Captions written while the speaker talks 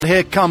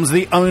Here comes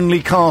the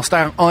only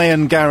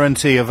cast-iron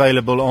guarantee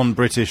available on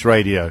British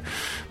radio.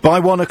 By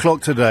 1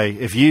 o'clock today,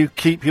 if you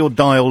keep your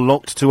dial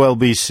locked to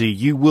LBC,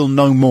 you will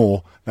know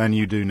more than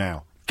you do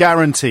now.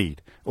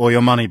 Guaranteed, or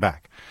your money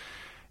back.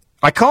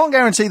 I can't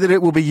guarantee that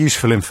it will be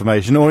useful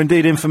information, or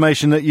indeed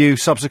information that you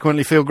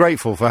subsequently feel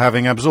grateful for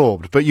having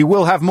absorbed, but you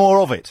will have more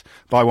of it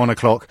by 1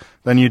 o'clock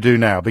than you do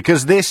now,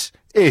 because this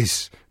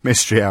is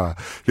Mystery Hour,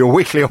 your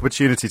weekly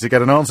opportunity to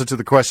get an answer to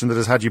the question that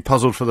has had you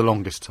puzzled for the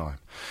longest time.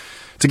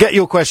 To get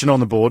your question on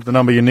the board, the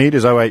number you need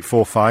is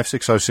 0845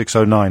 606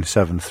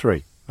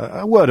 0973.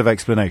 A word of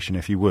explanation,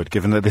 if you would,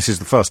 given that this is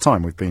the first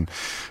time we've been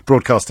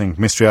broadcasting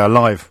Mystery Hour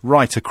live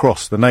right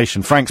across the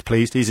nation. Frank's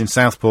pleased. He's in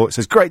Southport.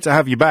 Says, great to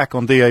have you back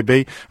on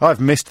DAB.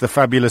 I've missed the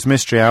fabulous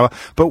Mystery Hour,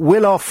 but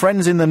will our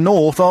friends in the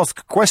north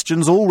ask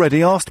questions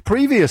already asked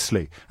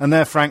previously? And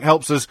there, Frank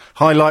helps us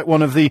highlight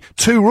one of the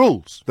 2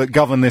 rules that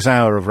govern this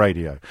hour of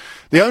radio.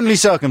 The only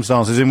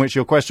circumstances in which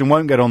your question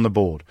won't get on the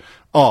board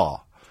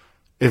are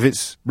if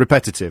it's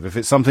repetitive, if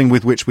it's something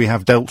with which we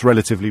have dealt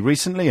relatively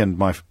recently, and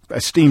my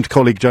esteemed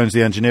colleague Jones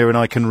the engineer and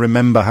I can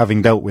remember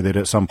having dealt with it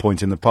at some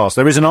point in the past.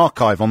 There is an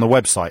archive on the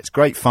website. It's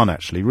great fun,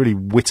 actually, really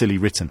wittily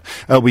written,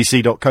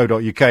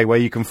 lbc.co.uk, where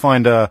you can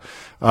find an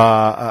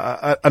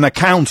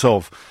account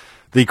of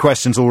the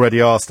questions already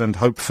asked and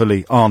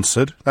hopefully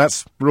answered.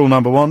 That's rule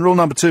number 1. Rule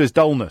number 2 is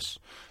dullness.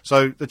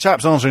 So the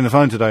chaps answering the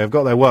phone today have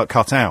got their work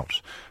cut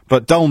out.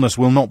 But dullness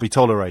will not be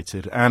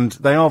tolerated, and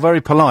they are very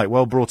polite,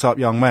 well-brought-up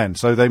young men,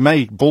 so they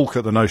may balk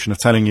at the notion of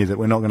telling you that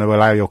we're not going to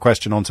allow your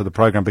question onto the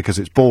programme because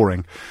it's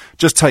boring.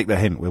 Just take the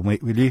hint, will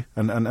you,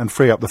 and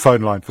free up the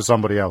phone line for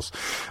somebody else.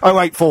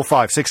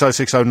 0845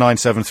 606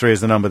 0973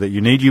 is the number that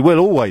you need. You will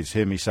always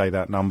hear me say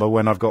that number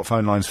when I've got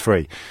phone lines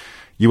free.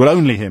 You will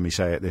only hear me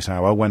say it this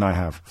hour when I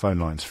have phone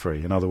lines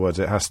free. In other words,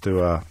 it has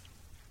to...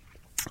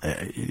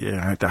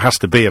 it has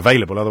to be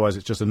available, otherwise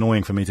it's just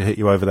annoying for me to hit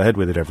you over the head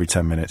with it every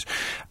 10 minutes.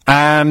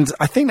 And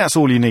I think that's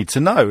all you need to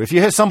know. If you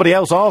hear somebody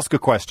else ask a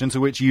question to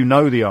which you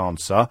know the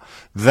answer,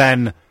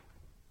 then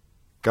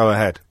go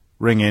ahead,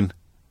 ring in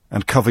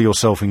and cover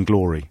yourself in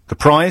glory. The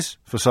prize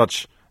for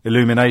such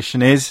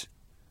illumination is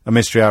a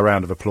Mystery Hour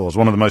round of applause,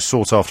 one of the most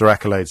sought-after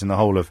accolades in the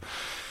whole of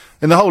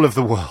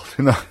the world,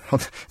 in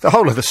the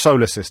whole of the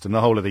solar system,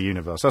 the whole of the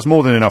universe. That's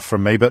more than enough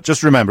from me, but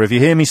just remember, if you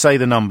hear me say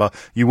the number,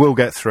 you will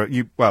get through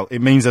it. Well,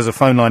 it means there's a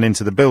phone line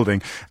into the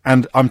building,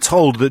 and I'm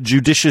told that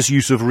judicious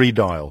use of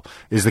redial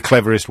is the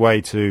cleverest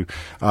way to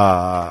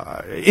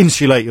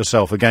insulate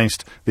yourself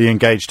against the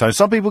engaged tone.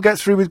 Some people get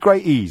through with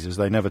great ease, as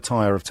they never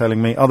tire of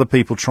telling me. Other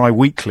people try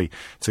weakly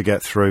to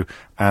get through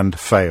and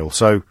fail.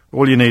 So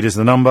all you need is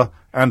the number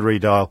and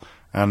redial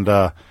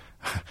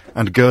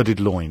and girded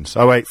loins.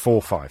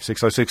 0845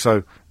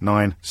 606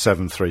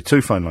 0973.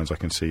 2 phone lines I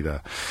can see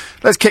there.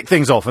 Let's kick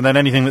things off, and then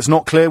anything that's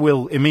not clear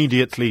will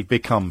immediately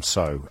become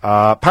so.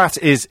 Pat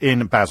is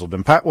in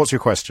Basildon. Pat, what's your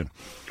question?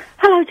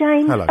 Hello,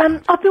 James. Hello.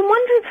 I've been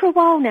wondering for a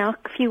while now,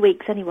 a few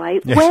weeks anyway,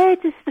 yes. Where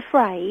does the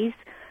phrase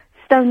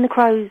 "stone the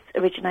crows"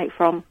 originate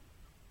from?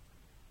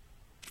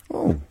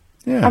 Oh,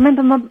 yeah. I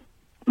remember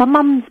my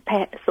mum's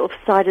pet sort of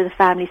side of the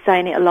family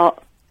saying it a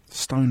lot.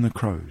 Stone the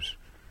crows.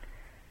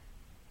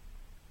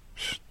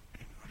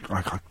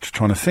 I'm just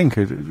trying to think.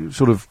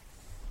 Sort of.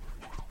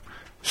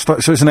 So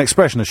it's an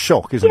expression of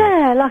shock, isn't it?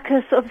 Yeah, like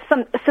a sort of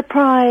a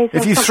surprise.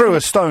 If you threw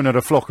a stone at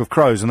a flock of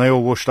crows and they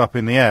all whooshed up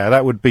in the air,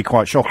 that would be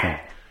quite shocking.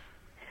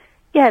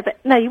 Yeah, but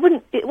no, you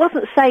wouldn't. It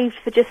wasn't saved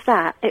for just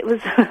that. It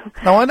was.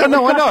 No, I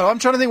know. I'm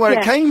trying to think where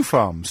it came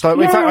from. So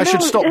in fact, I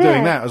should stop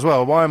doing that as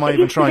well. Why am I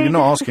even trying? You're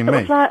not asking me.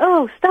 It was like,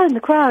 oh, stone the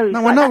crows.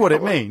 No, I know what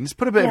it means.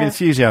 Put a bit of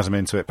enthusiasm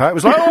into it, Pat. It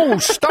was like, oh,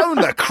 stone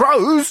the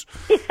crows.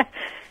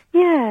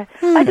 Yeah.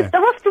 I've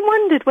often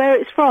wondered where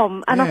it's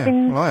from, and I've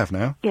been. Well, I have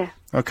now. Yeah.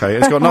 Okay,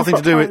 it's got nothing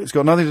to do with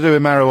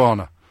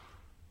marijuana.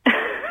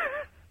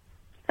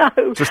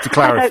 No, just to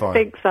clarify. I don't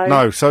think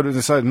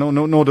so. No,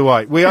 nor do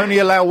I. We only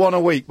allow 1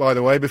 a week, by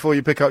the way, before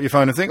you pick up your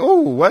phone and think,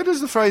 oh, where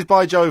does the phrase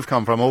 "by Jove"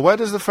 come from? Or where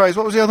does the phrase,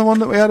 what was the other one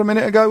that we had a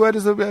minute ago? Where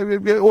does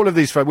all of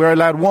these, we're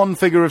allowed 1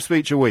 figure of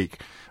speech a week.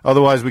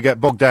 Otherwise we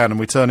get bogged down and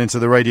we turn into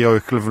the radio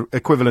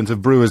equivalent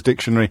of Brewer's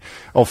Dictionary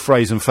of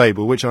Phrase and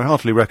Fable, which I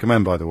heartily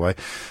recommend, by the way.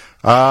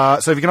 So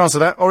if you can answer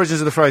that,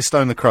 origins of the phrase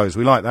 "stone the crows,"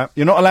 we like that.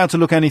 You're not allowed to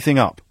look anything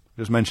up.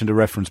 Just mentioned a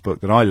reference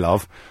book that I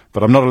love,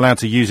 but I'm not allowed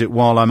to use it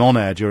while I'm on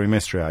air during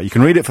Mystery Hour. You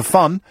can read it for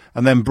fun,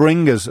 and then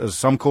bring, as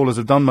some callers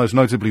have done, most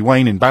notably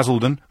Wayne in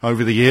Basildon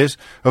over the years,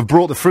 have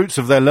brought the fruits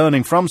of their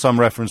learning from some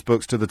reference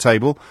books to the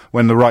table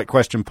when the right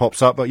question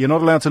pops up, but you're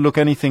not allowed to look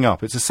anything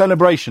up. It's a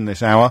celebration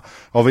this hour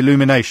of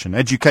illumination,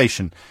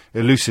 education,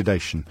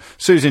 elucidation.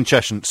 Sue's in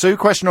Cheshire. Sue,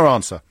 question or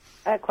answer?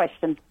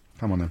 Question.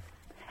 Come on then.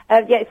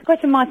 It's a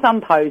question my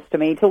son posed to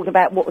me. He talked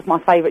about what was my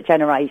favourite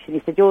generation.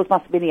 He said, yours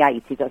must have been the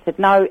 80s. I said,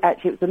 no,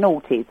 actually it was the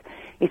noughties.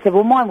 He said,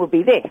 well, mine would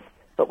be this.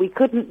 But we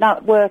couldn't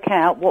work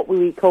out what we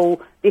would call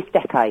this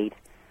decade.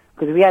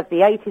 Because we had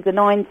the 80s, the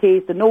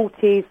 90s, the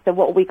noughties, so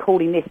what are we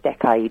calling this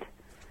decade?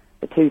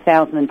 The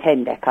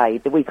 2010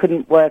 decade. That we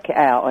couldn't work it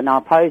out. And I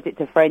posed it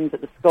to friends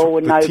at the school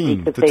and nobody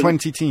could think. The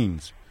 20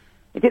 teens.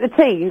 Is it the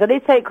teens? I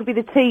did say it could be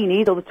the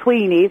teenies or the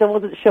tweenies. I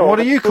wasn't sure. What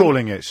are you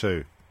calling it,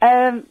 Sue?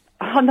 I'm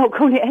not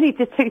calling it any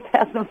to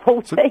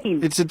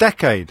 2014. It's a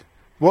decade.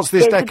 What's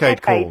this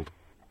decade called?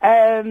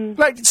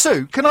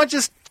 Sue,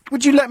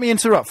 would you let me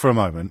interrupt for a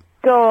moment?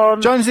 Go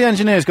on. Jones the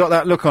engineer's got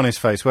that look on his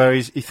face where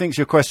he thinks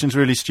your question's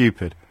really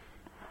stupid.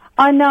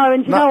 I know,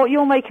 and you know what?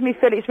 You're making me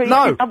feel it's really...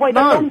 No,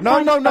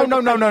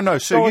 no.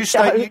 Sue,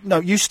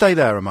 you stay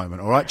there a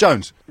moment, all right?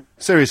 Jones,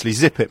 seriously,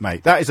 zip it,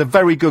 mate. That is a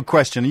very good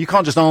question. You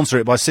can't just answer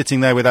it by sitting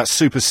there with that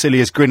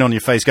supercilious grin on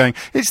your face going,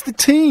 it's the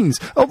teens.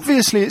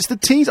 Obviously, it's the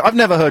teens. I've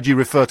never heard you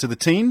refer to the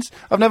teens.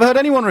 I've never heard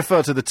anyone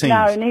refer to the teens.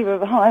 No, neither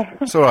have I.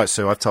 It's all right,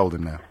 Sue. I've told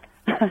him now.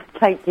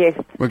 Thank you.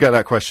 We'll get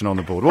that question on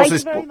the board. Thank you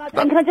very much.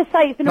 And can I just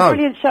say, it's been a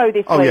brilliant show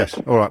this week. Oh, yes.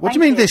 All right. What do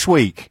you mean this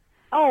week?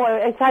 Oh,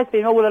 it has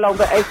been all along,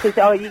 but it's just,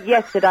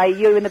 yesterday,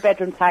 you in the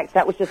bedroom tax,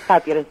 that was just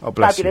fabulous. Oh,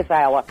 bless fabulous you.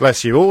 Hour.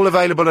 Bless you. All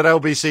available at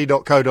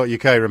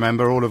lbc.co.uk,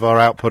 remember, all of our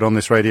output on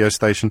this radio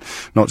station,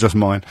 not just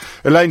mine.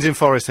 Elaine's in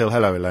Forest Hill.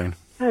 Hello, Elaine.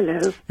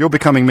 Hello. You're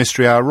becoming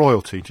Mystery Hour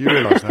royalty. Do you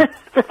realise that?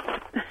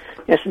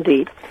 Yes,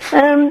 indeed.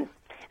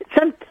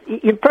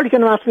 You're probably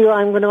going to ask me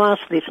why I'm going to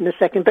ask this in a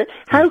second, but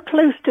how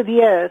close to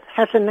the Earth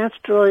has an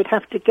asteroid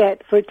have to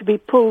get for it to be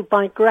pulled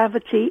by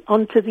gravity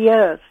onto the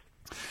Earth?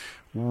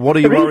 What are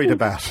you worried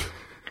about?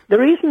 The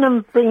reason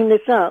I'm bringing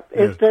this up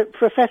is that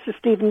Professor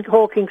Stephen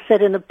Hawking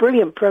said in a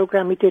brilliant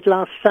programme he did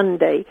last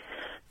Sunday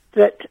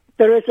that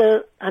there is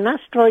an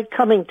asteroid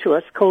coming to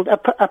us called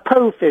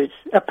Apophis.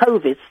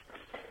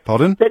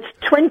 Pardon? That's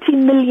 20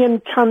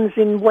 million tons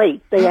in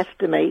weight, they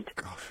estimate,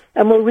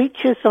 and will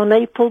reach us on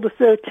April the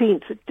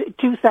 13th,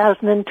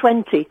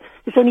 2020.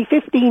 It's only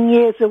 15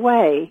 years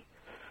away,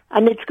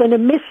 and it's going to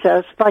miss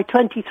us by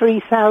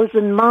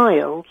 23,000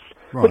 miles,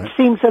 which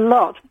seems a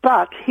lot.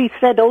 But he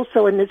said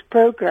also in this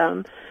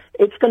programme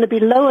it's going to be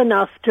low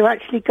enough to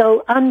actually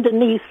go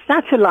underneath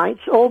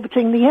satellites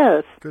orbiting the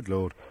Earth. Good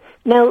Lord.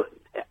 Now,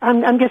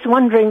 I'm just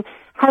wondering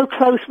how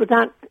close would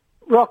that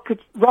rock,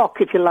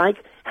 if you like,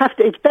 have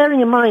to... It's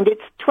bearing in mind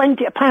it's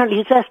 20...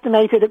 Apparently it's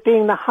estimated at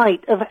being the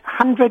height of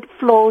 100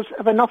 floors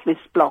of an office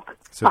block.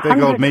 It's a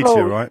big old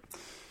meteorite.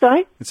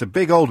 Sorry? It's a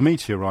big old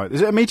meteorite.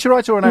 Is it a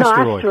meteorite or an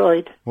asteroid? No,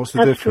 asteroid. What's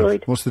the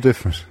difference? What's the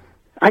difference?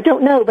 I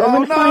don't know, but I'm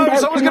going to find out.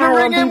 Someone's going to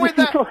ring in with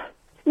that.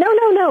 No.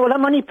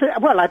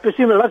 Well, I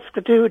presume a lot's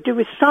to do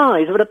with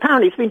size, but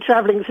apparently it's been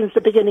travelling since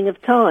the beginning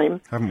of time.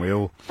 Haven't we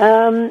all?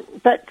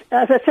 But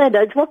as I said,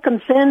 what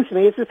concerns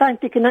me is the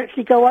fact it can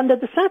actually go under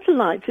the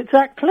satellites. It's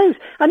that close.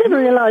 I never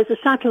realised the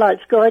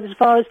satellites go out as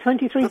far as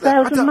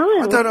 23,000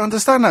 miles. I don't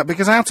understand that,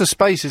 because outer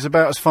space is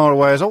about as far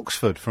away as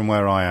Oxford from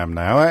where I am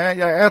now.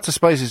 Outer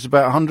space is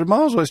about 100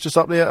 miles away. It's just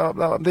up the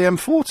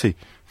M40.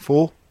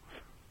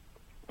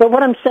 But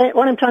what I'm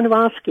trying to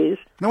ask is...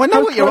 No, I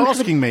know what you're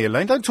asking me,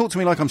 Elaine. Don't talk to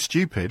me like I'm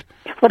stupid.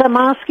 What I'm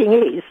asking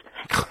is...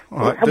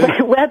 Right,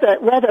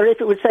 whether if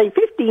it was, say,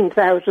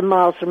 15,000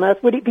 miles from Earth,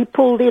 would it be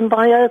pulled in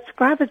by Earth's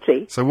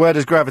gravity? So where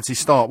does gravity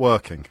start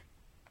working?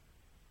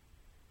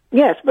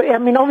 Yes, but, I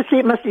mean, obviously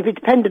it must be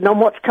dependent on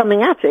what's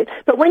coming at it.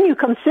 But when you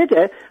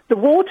consider the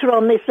water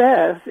on this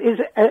Earth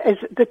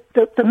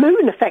the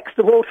moon affects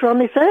the water on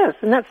this Earth,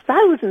 and that's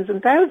thousands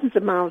and thousands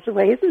of miles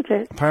away, isn't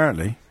it?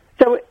 Apparently.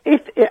 So,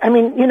 it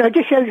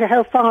just shows you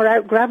how far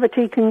out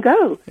gravity can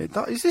go.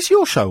 Is this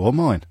your show or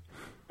mine?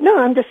 No,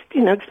 I'm just,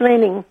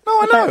 explaining. No,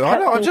 I know.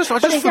 I just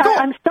forgot.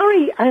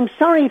 I'm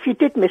sorry if you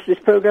did miss this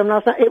programme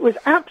last night. It was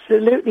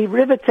absolutely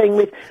riveting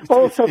with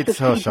all sorts of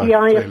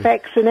CGI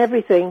effects and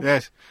everything.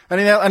 Yes.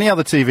 Any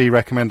other TV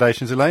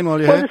recommendations, Elaine, while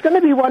you're here? Well, there's going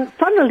to be one,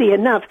 funnily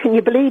enough, can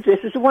you believe this?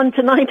 There's one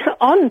tonight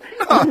on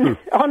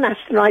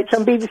astronauts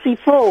on BBC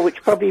 4,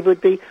 which probably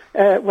would be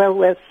well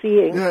worth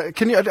seeing.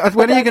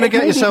 When are you going to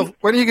get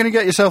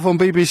yourself on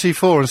BBC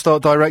 4 and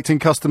start directing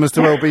customers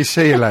to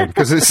LBC, Elaine?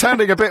 Because it's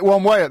sounding a bit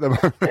one way at the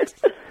moment.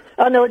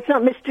 Oh, no, it's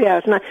not Mystery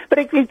Hour tonight. But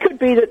it could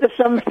be that there's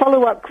some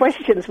follow-up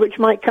questions which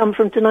might come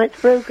from tonight's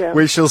programme.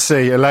 We shall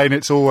see. Elaine,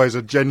 it's always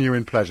a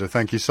genuine pleasure.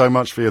 Thank you so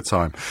much for your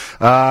time.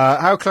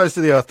 How close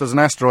to the Earth does an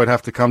asteroid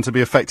have to come to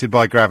be affected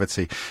by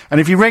gravity?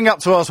 And if you ring up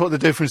to ask what the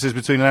difference is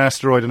between an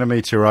asteroid and a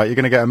meteorite, you're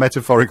going to get a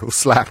metaphorical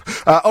slap.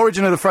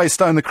 Origin of the phrase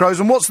Stone the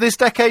Crows. And what's this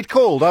decade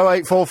called?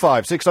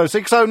 0845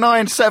 606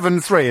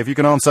 0973 if you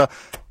can answer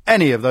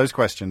any of those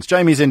questions.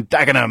 Jamie's in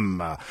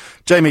Dagenham.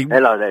 Jamie.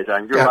 Hello there,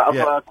 James. I've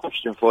got a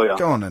question for you.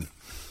 Go on then.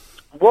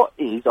 What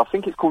is, I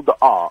think it's called the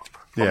arc,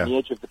 on the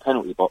edge of the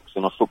penalty box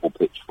on a football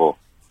pitch for?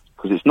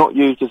 Because it's not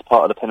used as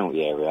part of the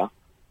penalty area,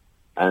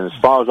 and as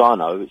far as I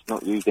know, it's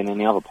not used in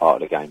any other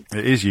part of the game.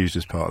 It is used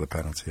as part of the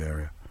penalty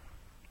area.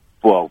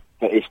 Well,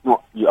 but it's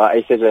not.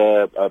 If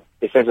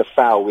there's a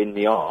foul in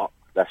the arc,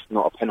 that's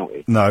not a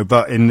penalty. No,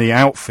 but in the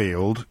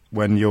outfield,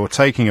 when you're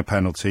taking a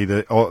penalty,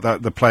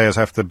 the players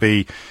have to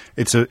be.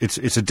 It's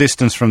a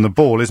distance from the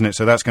ball, isn't it?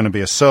 So that's going to be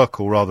a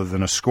circle rather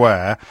than a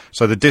square.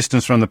 So the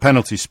distance from the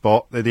penalty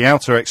spot, the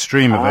outer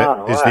extreme of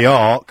it, is the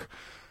arc,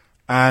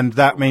 and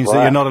that means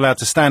that you're not allowed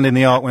to stand in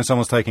the arc when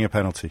someone's taking a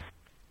penalty.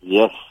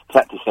 Yes,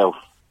 clap yourself.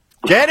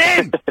 Get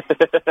in!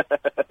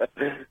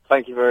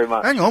 Thank you very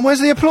much. Hang on,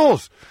 where's the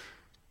applause?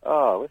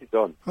 Oh, where's it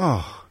gone?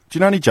 Oh, Do you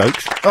know any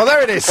jokes? Oh,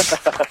 there it is.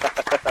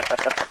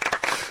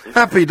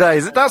 Happy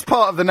days. That's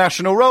part of the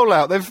national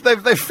rollout.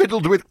 They've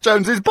fiddled with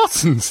Jones's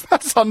buttons.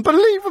 That's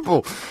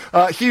unbelievable.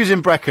 Hugh's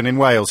in Brecon in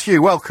Wales.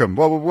 Hugh, welcome.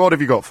 What have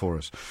you got for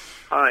us?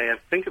 Hi, I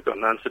think I've got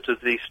an answer to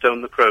the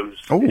Stone the Crows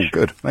Oh, issue.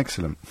 good.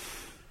 Excellent.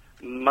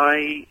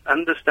 My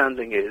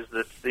understanding is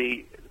that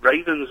the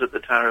Ravens at the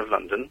Tower of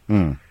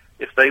London,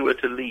 if they were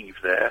to leave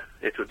there,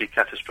 it would be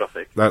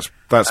catastrophic. That's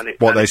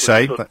what they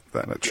say.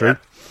 That's true. Yeah.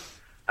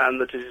 And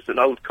that it is an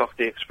old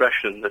Cockney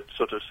expression that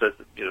sort of says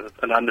that,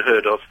 an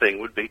unheard of thing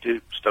would be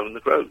to stone the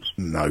Crows.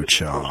 No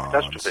chance.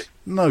 Catastrophe.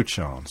 No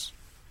chance.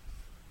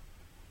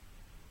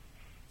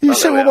 You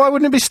said, why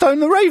wouldn't it be stone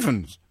the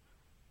Ravens?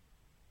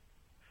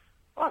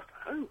 I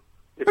don't know.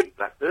 They'd be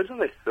blackbirds,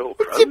 aren't they? They're all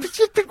crows.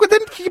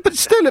 But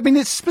still, I mean,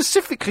 it's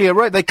specifically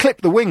they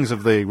clip the wings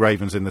of the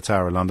ravens in the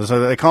Tower of London so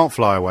that they can't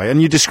fly away.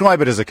 And you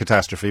describe it as a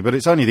catastrophe, but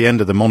it's only the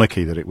end of the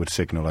monarchy that it would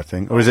signal, I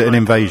think. Or is it an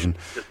invasion?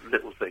 Just a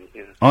little thing,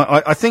 yeah.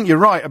 I think you're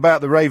right about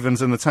the ravens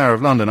and the Tower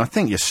of London. I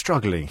think you're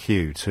struggling,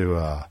 Hugh,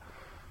 to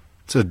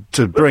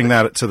bring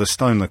that to the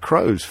stone the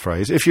crows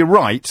phrase. If you're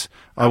right,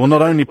 I will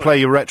not only play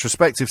your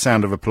retrospective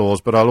sound of applause,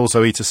 but I'll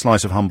also eat a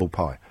slice of humble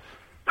pie.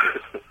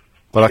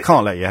 But I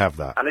can't let you have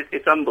that. And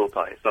it's humble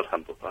pie. It's not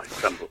humble pie.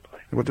 It's humble pie.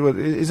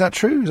 Is that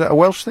true? Is that a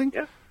Welsh thing?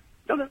 Yeah.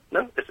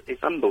 No. It's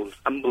humbles.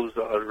 Humbles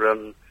are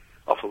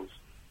offals.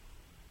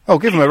 Oh,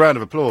 give them a round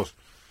of applause.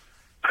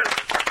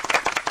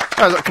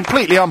 That's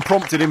completely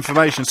unprompted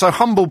information. So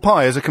humble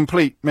pie is a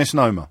complete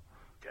misnomer.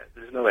 Yeah,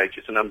 there's no H.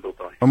 It's an humble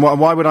pie. And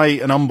why would I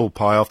eat an humble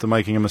pie after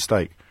making a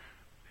mistake?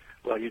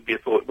 Well, you'd be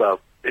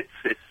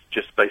it's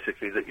just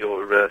basically that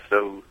you're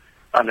so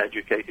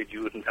uneducated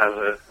you wouldn't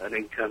have an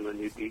income and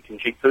you'd be eating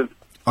cheap food.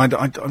 I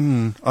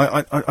don't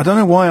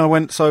know why I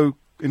went so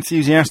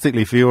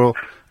enthusiastically for your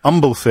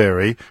humble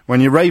theory when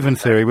your raven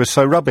theory was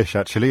so rubbish,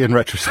 actually, in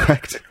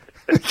retrospect.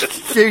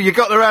 Hugh, you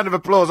got the round of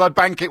applause. I'd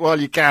bank it while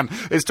you can.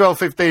 It's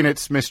 12:15,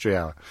 it's Mystery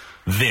Hour.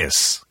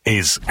 This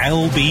is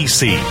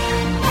LBC.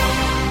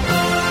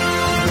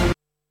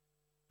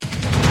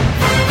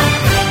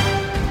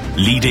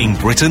 Leading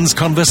Britain's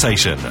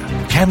conversation.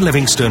 Ken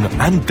Livingstone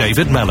and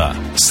David Mellor.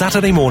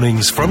 Saturday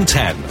mornings from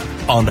 10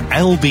 on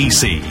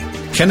LBC.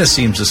 Kenneth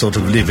seems to sort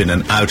of live in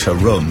an outer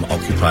room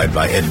occupied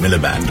by Ed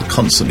Miliband,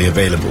 constantly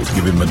available to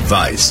give him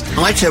advice.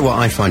 I tell you what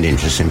I find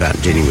interesting about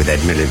dealing with Ed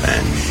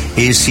Miliband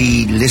is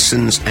he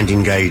listens and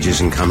engages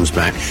and comes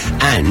back,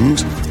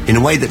 and in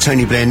a way that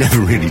Tony Blair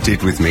never really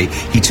did with me,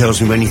 he tells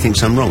me when he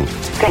thinks I'm wrong.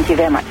 Thank you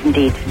very much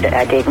indeed,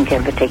 Dave and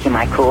Ken, for taking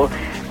my call.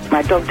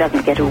 My dog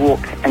doesn't get a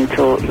walk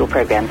until your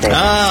programme's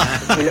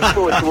over. We look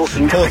forward to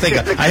walking. Poor thing.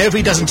 I hope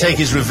he doesn't take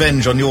his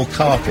revenge on your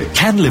carpet.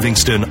 Ken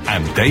Livingstone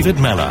and David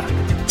Mellor.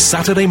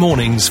 Saturday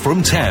mornings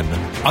from 10,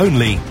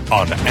 only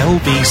on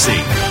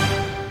LBC.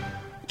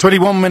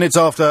 21 minutes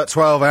after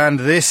 12, and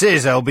this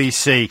is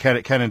LBC.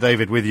 Ken and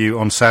David with you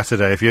on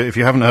Saturday. If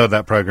you haven't heard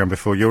that programme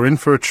before, you're in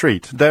for a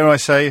treat. Dare I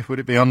say, would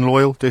it be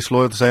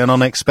disloyal to say an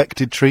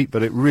unexpected treat?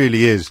 But it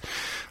really is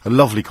a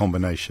lovely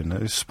combination.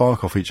 They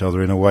spark off each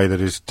other in a way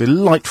that is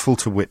delightful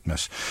to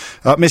witness.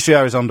 Mystery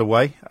Hour is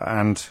underway,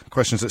 and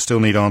questions that still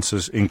need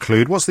answers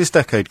include: what's this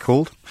decade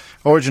called?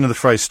 Origin of the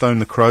phrase stone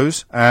the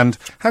crows, and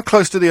how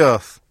close to the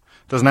Earth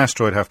does an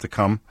asteroid have to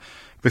come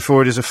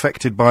before it is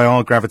affected by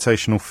our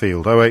gravitational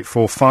field?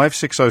 0845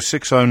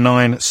 6060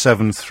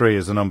 973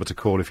 is the number to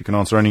call if you can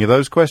answer any of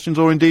those questions,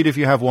 or indeed if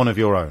you have one of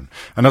your own.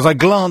 And as I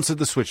glance at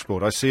the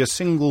switchboard, I see a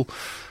single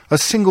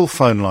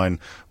phone line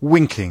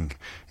winking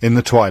in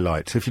the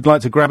twilight. If you'd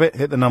like to grab it,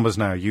 hit the numbers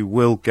now. You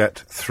will get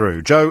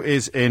through. Joe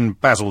is in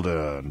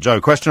Basildon. Joe,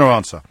 question or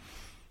answer?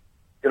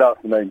 Good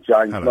afternoon,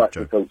 James. Hello, nice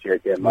Joe. to talk to you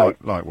again, mate.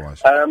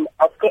 Likewise. I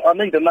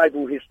need a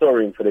naval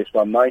historian for this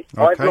one, mate.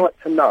 Okay. I'd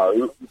like to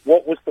know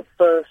what was the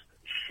first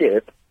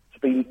ship to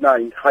be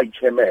named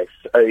HMS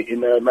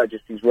in Her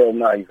Majesty's Royal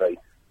Navy.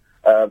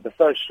 The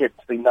first ship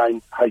to be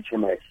named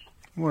HMS.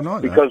 Well,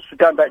 not because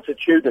going back to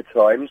Tudor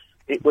times,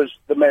 it was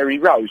the Mary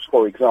Rose,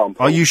 for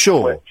example. Are you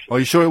sure? Which, Are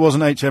you sure it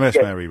wasn't HMS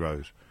Yeah. Mary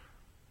Rose?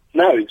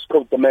 No, it's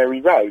called the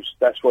Mary Rose.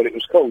 That's what it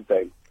was called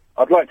then.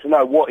 I'd like to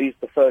know what is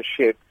the first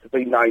ship to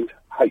be named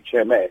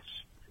HMS.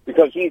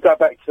 Because you go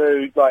back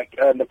to,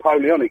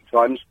 Napoleonic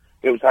times,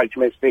 it was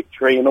HMS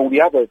Victory and all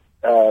the other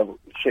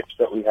ships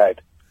that we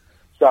had.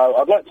 So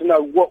I'd like to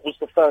know what was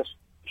the first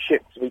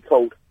ship to be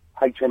called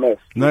HMS.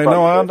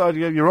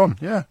 You're on.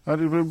 Yeah, I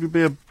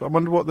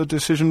wonder what the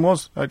decision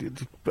was.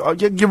 I'll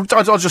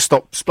just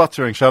stop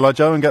spluttering, shall I,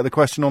 Joe, and get the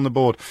question on the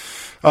board.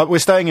 We're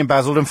staying in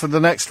Basildon for the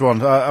next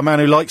one. A man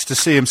who likes to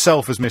see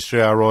himself as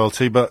Mystery Hour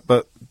royalty,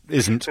 but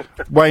isn't.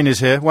 Wayne is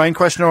here. Wayne,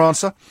 question or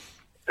answer?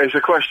 It's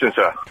a question,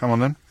 sir. Come on,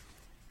 then.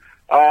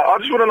 I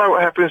just want to know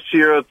what happens to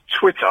your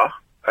Twitter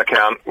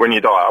account when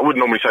you die. I wouldn't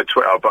normally say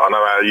Twitter, but I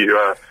know how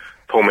you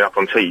pull me up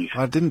on T's.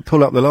 I didn't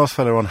pull up the last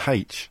fella on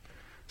H.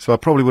 So I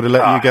probably would have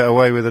let you get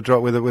away with a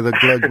drop with a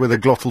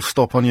glottal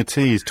stop on your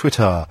T's.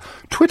 Twitter.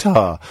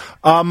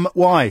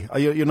 Why?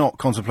 You're not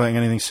contemplating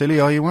anything silly,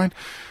 are you, Wayne?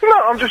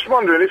 No, I'm just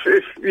wondering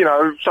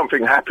if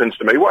something happens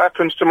to me, what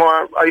happens to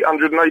my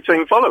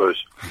 818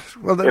 followers?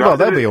 Well,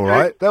 they'll be all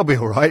right. They'll be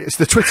all right. It's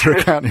the Twitter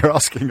account you're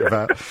asking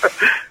about.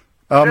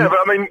 Yeah, but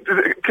I mean,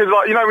 because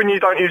when you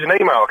don't use an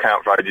email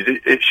account for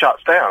ages, it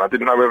shuts down. I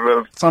didn't know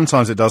whether.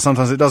 Sometimes it does.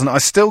 Sometimes it doesn't. I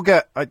still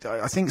get. I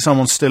think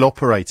someone's still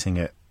operating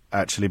it.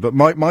 Actually, but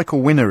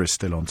Michael Winner is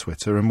still on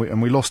Twitter, and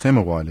we lost him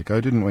a while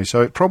ago, didn't we?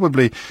 So it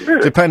probably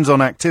depends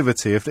on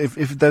activity. If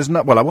there's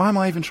not, well, why am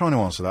I even trying to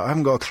answer that? I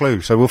haven't got a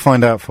clue, so we'll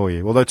find out for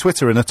you. Although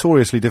Twitter are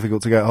notoriously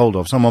difficult to get hold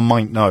of, someone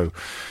might know.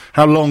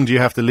 How long do you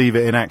have to leave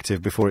it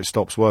inactive before it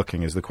stops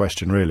working? Is the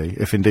question really?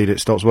 If indeed it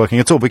stops working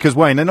at all, because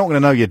Wayne, they're not going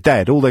to know you're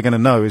dead. All they're going to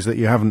know is that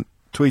you haven't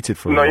tweeted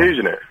for a while. Not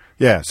using it.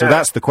 Yeah, so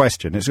that's the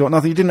question. It's got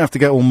nothing. You didn't have to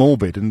get all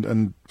morbid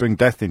and bring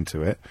death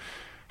into it.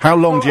 How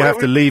long do you have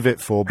to leave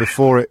it for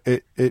before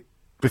it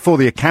before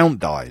the account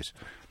dies?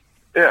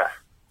 Yeah.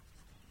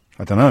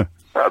 I don't know.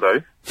 That'll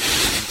do.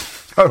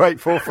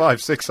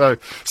 08456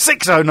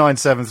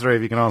 60973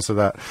 if you can answer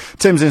that.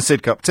 Tim's in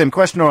Sidcup. Tim,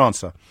 question or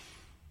answer?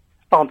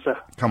 Answer.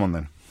 Come on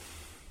then.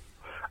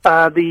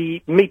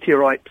 The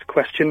meteorite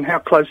question, how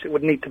close it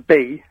would need to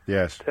be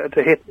to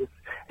hit us.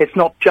 It's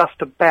not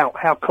just about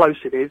how close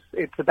it is,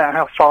 it's about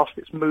how fast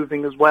it's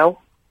moving as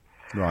well.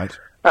 Right.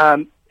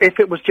 If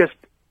it was just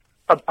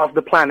above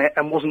the planet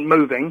and wasn't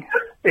moving,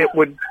 it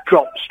would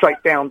drop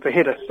straight down to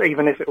hit us,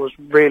 even if it was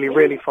really,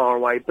 really far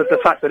away. But the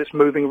fact that it's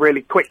moving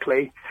really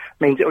quickly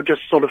means it would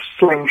just sort of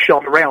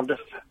slingshot around us.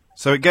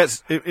 So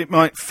it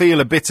might feel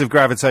a bit of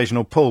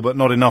gravitational pull, but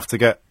not enough to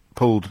get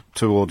pulled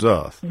towards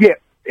Earth. Yeah,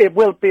 it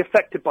will be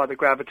affected by the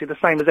gravity, the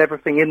same as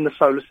everything in the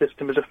solar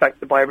system is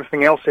affected by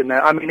everything else in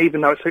there. I mean,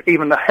 even though it's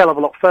even a hell of a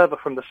lot further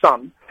from the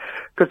sun,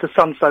 because the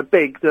sun's so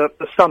big, the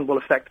sun will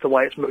affect the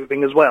way it's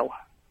moving as well.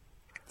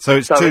 So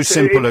it's too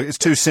simple. It's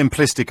too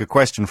simplistic a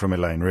question from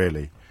Elaine,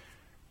 really.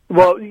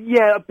 Well,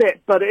 yeah, a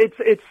bit, but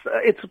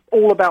it's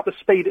all about the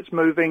speed it's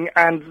moving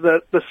and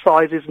the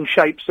sizes and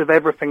shapes of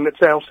everything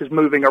that else is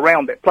moving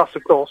around it. Plus,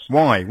 of course,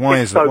 why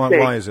is it?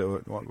 Why is it?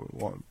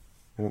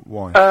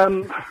 Why?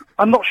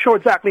 I'm not sure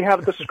exactly how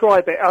to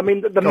describe it. I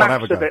mean, the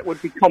maths of it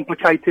would be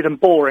complicated and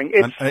boring.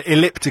 It's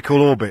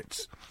elliptical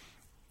orbits.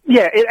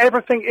 Yeah,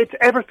 everything in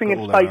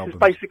space is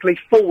basically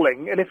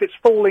falling, and if it's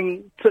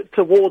falling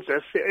towards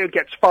us, it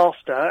gets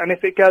faster, and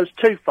if it goes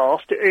too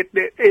fast,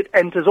 it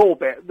enters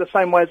orbit. The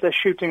same way as they're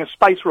shooting a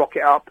space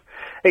rocket up,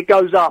 it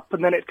goes up,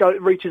 and then it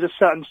reaches a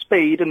certain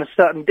speed and a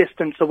certain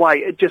distance away.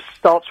 It just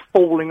starts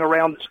falling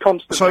around us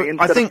constantly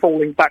instead of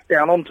falling back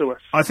down onto us.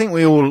 I think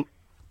we all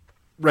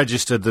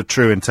registered the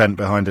true intent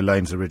behind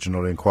Elaine's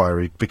original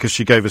inquiry because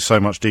she gave us so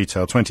much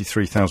detail.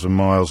 23,000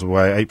 miles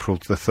away, April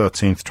the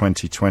 13th,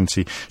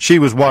 2020. She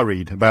was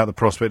worried about the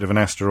prospect of an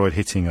asteroid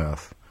hitting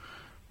Earth.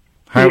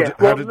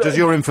 Does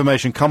your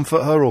information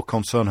comfort her or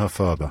concern her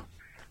further?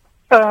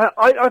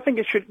 I think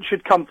it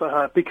should comfort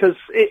her because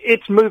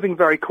it's moving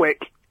very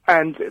quick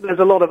and there's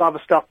a lot of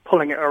other stuff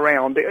pulling it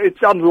around. It's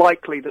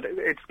unlikely that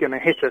it's going to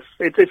hit us.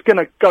 It's going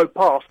to go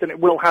past and it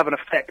will have an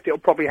effect. It'll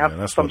probably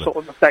have some sort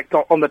of effect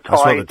on the tide.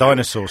 That's what the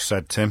dinosaurs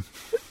said, Tim.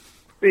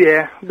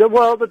 Yeah.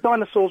 The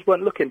dinosaurs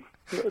weren't looking.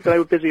 They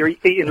were busy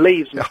eating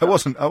leaves and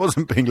stuff. I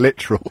wasn't being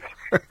literal.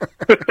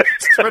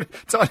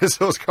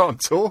 Dinosaurs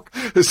can't talk.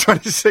 It's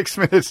 26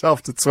 minutes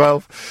after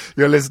 12.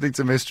 You're listening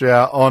to Mystery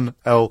Hour on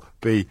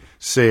LBC.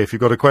 If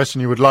you've got a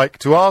question you would like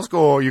to ask,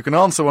 or you can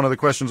answer one of the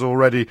questions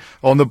already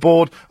on the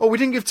board. Oh, we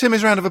didn't give Tim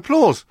his round of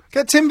applause.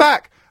 Get Tim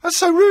back. That's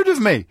so rude of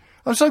me.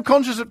 I'm so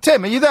conscious of...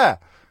 Tim, are you there?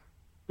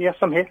 Yes,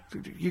 I'm here.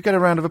 You get a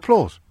round of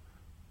applause.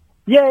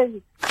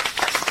 Yay.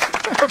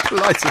 How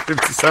polite of him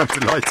to sound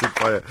delighted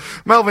by it.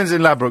 Melvin's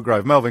in Ladbroke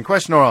Grove. Melvin,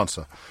 question or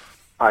answer?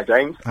 Hi,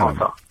 James.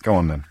 Answer. Go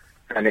on, then.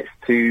 And it's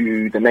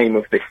to the name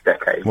of this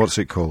decade. What's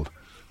it called?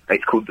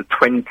 It's called the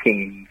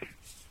Twenteens.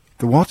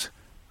 The what?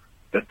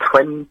 The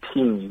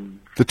Twenteens.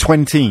 The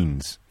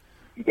Twenteens?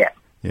 Yeah.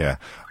 Yeah.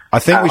 I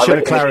think we should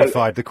have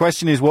clarified. The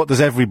question is, what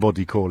does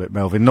everybody call it,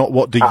 Melvin, not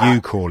what do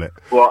you call it?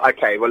 Well,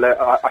 okay. Well,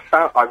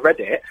 I read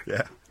it.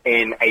 Yeah.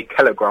 In a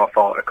Telegraph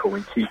article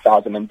in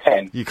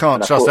 2010. You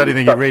can't trust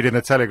anything you read in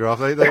a Telegraph.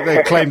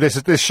 They claimed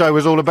this show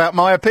was all about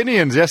my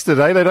opinions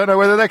yesterday. They don't know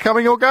whether they're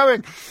coming or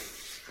going.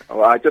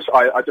 Well, I just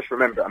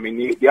remember. I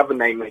mean, the other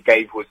name they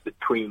gave was the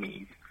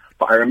Tweenies,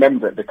 but I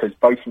remember it because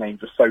both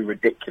names were so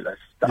ridiculous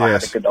that I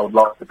had a good old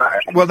laugh about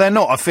it. Well, they're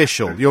not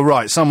official. You're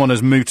right. Someone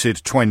has mooted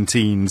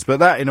Twenteens, but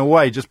that, in a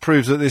way, just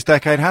proves that this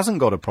decade hasn't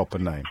got a proper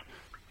name.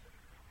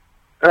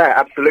 Yeah,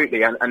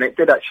 absolutely. And it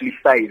did actually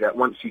say that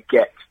once you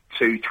get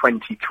to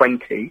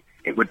 2020,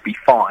 it would be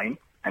fine,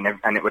 and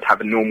it would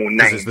have a normal name.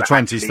 This is the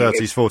 20s,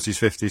 30s, 40s,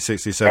 50s,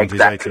 60s,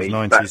 70s, 80s,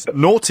 90s.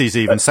 Noughties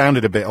even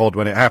sounded a bit odd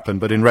when it happened,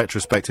 but in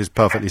retrospect is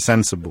perfectly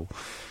sensible.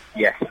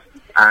 Yes.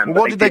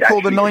 What did they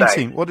call the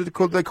 19th? What did they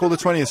call the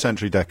 20th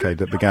century decade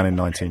that began in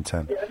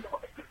 1910?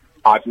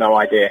 I've no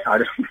idea.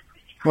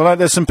 Well,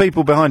 there's some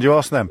people behind you.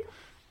 Ask them.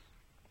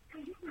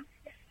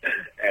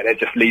 They're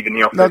just leaving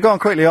the office. No, go on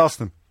quickly. Ask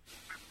them.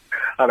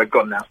 they're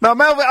gone now. No,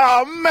 Melvin.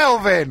 Oh,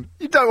 Melvin!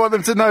 You don't want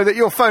them to know that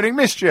you're phoning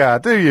Mystery Hour,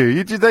 do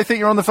you? Do they think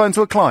you're on the phone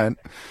to a client?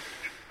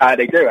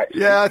 They do,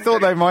 actually. Yeah, I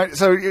thought they might.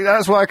 So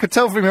that's why I could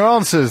tell from your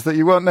answers that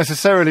you weren't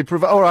necessarily...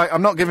 All right,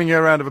 I'm not giving you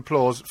a round of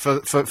applause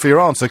for your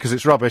answer, because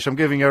it's rubbish. I'm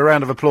giving you a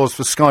round of applause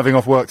for skiving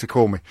off work to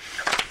call me.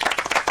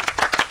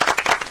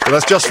 But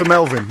that's just for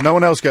Melvin. No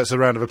one else gets a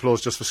round of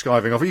applause just for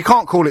skiving off. You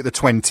can't call it the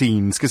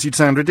twenteens, because you'd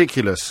sound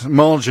ridiculous.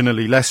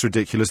 Marginally less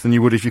ridiculous than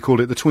you would if you called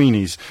it the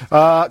tweenies.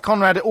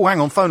 Conrad... Oh, hang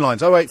on, phone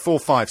lines.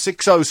 0845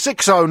 60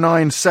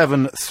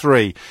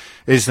 60973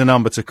 is the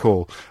number to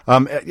call.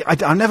 I'm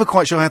never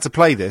quite sure how to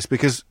play this,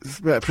 because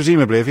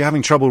presumably if you're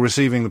having trouble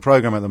receiving the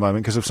programme at the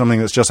moment because of something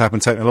that's just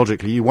happened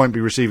technologically, you won't be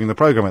receiving the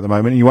programme at the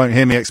moment, and you won't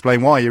hear me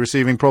explain why you're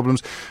receiving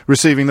problems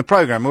receiving the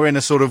programme. We're in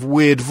a sort of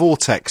weird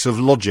vortex of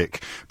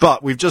logic.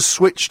 But we've just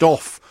switched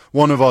off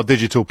one of our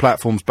digital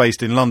platforms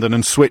based in London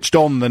and switched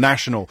on the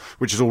national,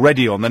 which is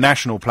already on the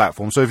national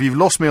platform. So if you've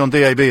lost me on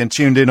DAB and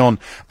tuned in on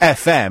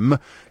FM,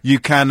 you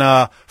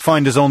can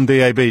find us on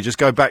DAB. Just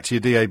go back to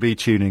your DAB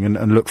tuning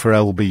and look for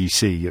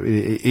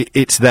LBC.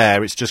 It's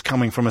there. It's just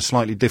coming from a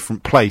slightly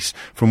different place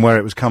from where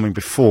it was coming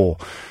before.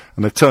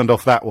 And they've turned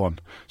off that one.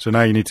 So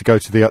now you need to go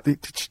to the...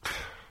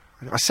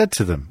 I said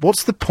to them,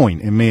 what's the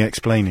point in me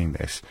explaining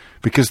this?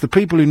 Because the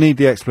people who need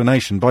the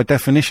explanation, by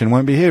definition,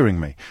 won't be hearing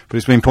me. But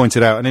it's been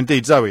pointed out, and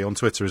indeed Zoe on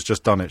Twitter has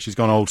just done it. She's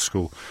gone old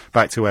school,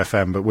 back to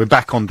FM, but we're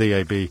back on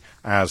DAB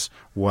as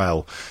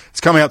well.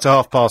 It's coming up to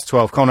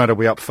 12:30. Conrad will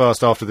be up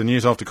first after the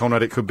news. After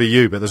Conrad, it could be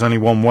you, but there's only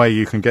one way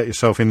you can get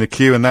yourself in the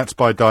queue, and that's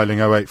by dialing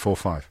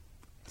 0845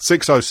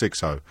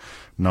 6060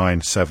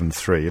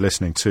 973. You're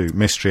listening to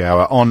Mystery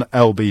Hour on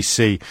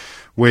LBC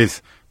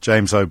with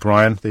James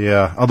O'Brien. The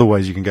other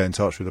ways you can get in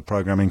touch with the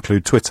programme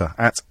include Twitter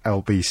at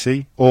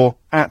LBC or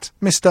at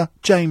Mr.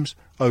 James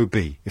OB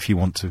if you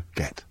want to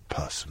get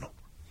personal.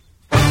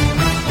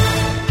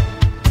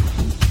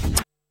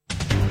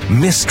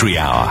 Mystery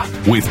Hour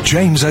with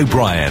James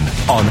O'Brien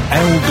on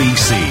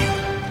LBC.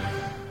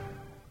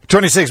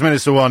 26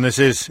 minutes to 1, this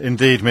is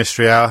indeed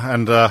Mystery Hour,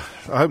 and I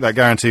hope that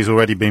guarantee's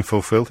already been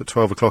fulfilled. At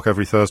 12 o'clock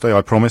every Thursday,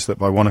 I promise that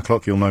by 1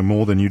 o'clock you'll know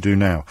more than you do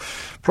now.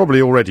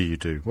 Probably already you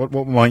do. What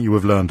might you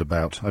have learned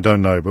about? I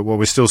don't know, but what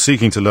we're still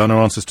seeking to learn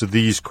are answers to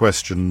these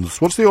questions.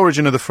 What's the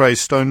origin of the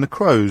phrase stone the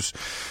crows?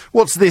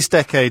 What's this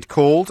decade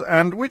called?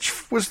 And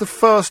which was the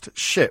first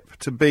ship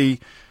to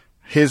be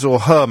His or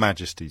Her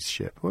Majesty's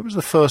ship? What was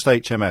the first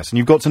HMS? And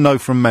you've got to know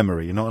from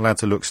memory. You're not allowed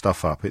to look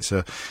stuff up. It's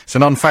an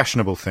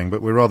unfashionable thing,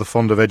 but we're rather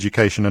fond of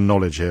education and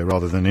knowledge here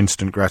rather than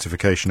instant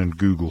gratification and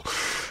Google.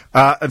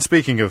 And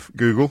speaking of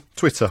Google,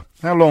 Twitter.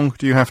 How long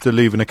do you have to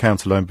leave an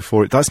account alone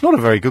before it... That's not a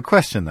very good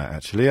question, that,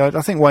 actually. I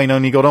think Wayne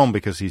only got on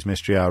because he's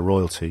Mystery Hour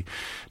royalty,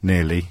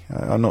 nearly.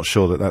 I'm not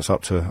sure that that's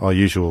up to our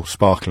usual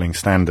sparkling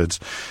standards.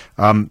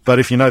 But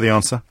if you know the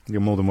answer, you're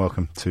more than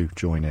welcome to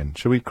join in.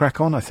 Shall we crack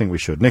on? I think we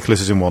should.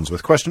 Nicholas is in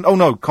Wandsworth. Question... Oh,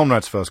 no,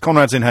 Conrad's first.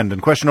 Conrad's in Hendon.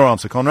 Question or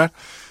answer, Conrad?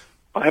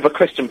 I have a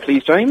question,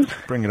 please, James.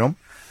 Bring it on.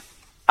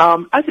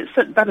 As it's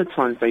St.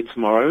 Valentine's Day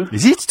tomorrow...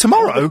 Is it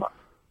tomorrow?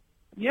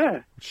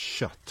 Yeah.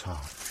 Shut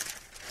up.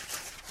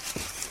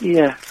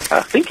 Yeah,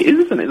 I think it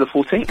is, isn't it, the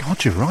 14th?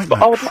 God, you're right,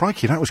 man.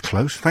 Crikey, that was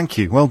close. Thank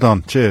you. Well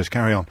done. Cheers.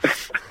 Carry on.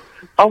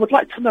 I would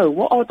like to know,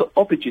 what are the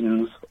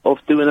origins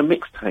of doing a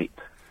mixtape?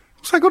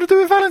 What's that got to do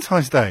with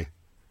Valentine's Day?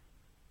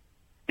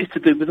 It's to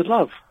do with the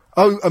love.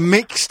 Oh, a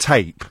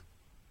mixtape?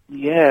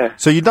 Yeah.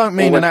 So you don't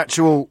mean an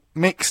actual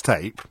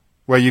mixtape,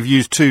 where you've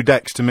used 2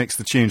 decks to mix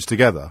the tunes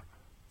together?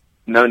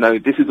 No,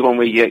 this is the one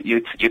where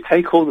you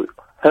take all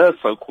her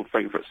so-called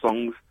favourite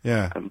songs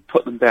and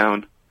put them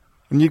down.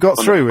 And you got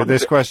through with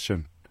this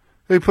question?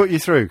 Who put you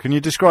through? Can you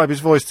describe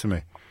his voice to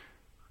me?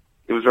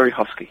 It was very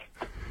husky.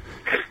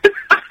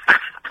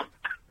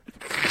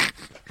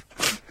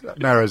 That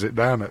narrows it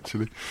down,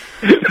 actually.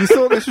 You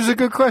thought this was a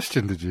good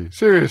question, did you?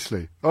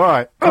 Seriously? All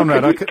right,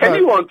 Conrad. Can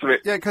you answer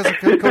it? Yeah, because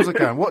I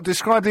can.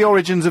 Describe the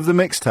origins of the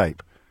mixtape.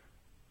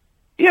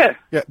 Yeah.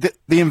 Yeah,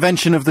 the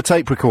invention of the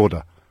tape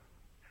recorder.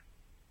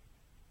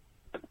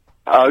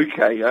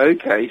 Okay,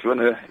 if you want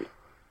to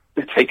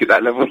take it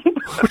that level.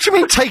 What do you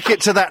mean, take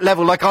it to that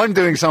level, like I'm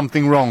doing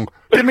something wrong?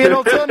 Give me an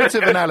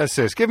alternative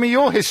analysis. Give me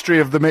your history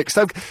of the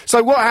mixtape.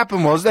 So what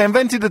happened was, they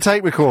invented the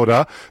tape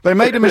recorder, they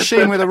made a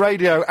machine with a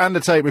radio and a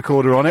tape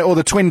recorder on it, or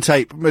the twin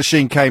tape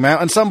machine came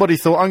out, and somebody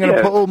thought, I'm going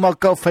to put all my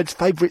girlfriend's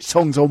favourite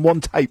songs on one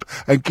tape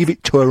and give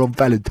it to her on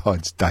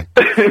Valentine's Day.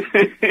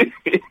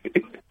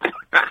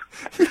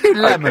 You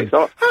lemon.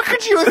 Okay, how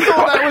could you have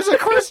thought that was a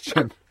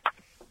question?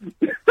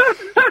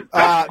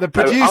 The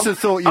producer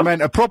thought you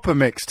meant a proper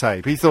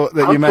mixtape. He thought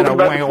that you meant a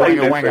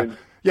wanger.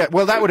 Yeah,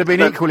 well, that would have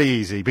been equally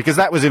easy, because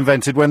that was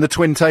invented when the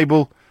twin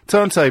table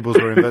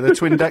turntables were invented. The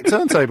twin deck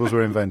turntables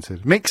were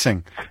invented.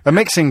 Mixing. A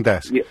mixing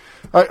desk. Yeah.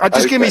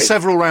 Just give me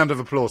several rounds of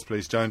applause,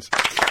 please, Jones.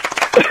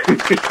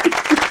 Thank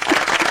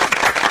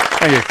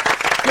you.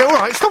 Yeah, all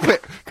right, stop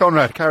it.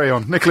 Conrad, carry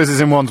on. Nicholas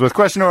is in Wandsworth.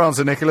 Question or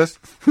answer, Nicholas?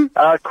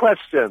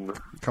 Question.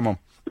 Come on.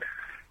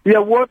 Yeah,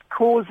 what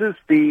causes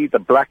the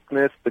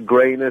blackness, the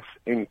greyness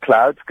in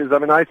clouds? Because, I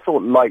mean, I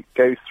thought light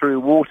goes through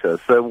water,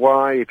 so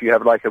why, if you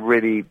have, like, a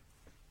really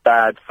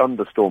bad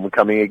thunderstorm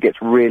coming, it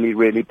gets really,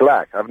 really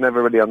black. I've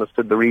never really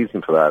understood the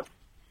reason for that.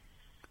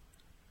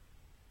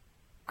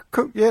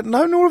 Yeah,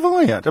 no, nor have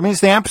I yet. I mean,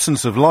 it's the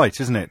absence of light,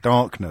 isn't it?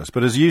 Darkness.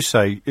 But as you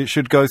say, it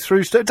should go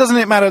through. Doesn't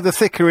it matter the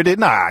thicker it is?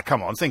 Nah,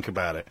 come on, think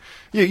about it.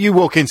 You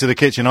walk into the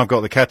kitchen, I've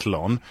got the kettle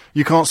on.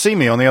 You can't see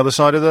me on the other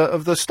side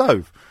of the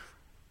stove.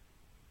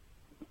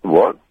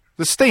 What?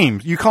 The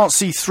steam. You can't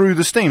see through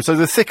the steam. So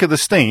the thicker the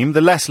steam, the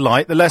less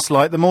light,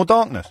 the more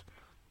darkness.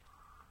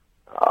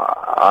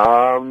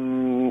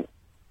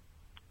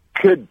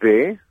 Could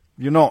be.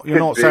 You don't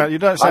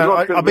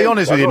sound. I'll be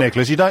honest with you,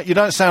 Nicholas. You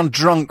don't sound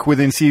drunk with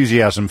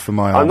enthusiasm for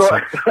my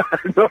answer.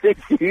 I'm not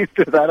enthused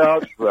with that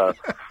answer.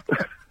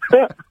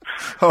 No,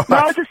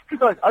 I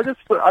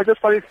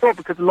just finally thought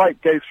because the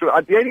light goes through.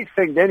 The only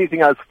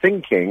thing I was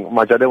thinking,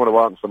 mind you, I don't want to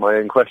answer my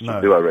own question,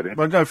 do I really?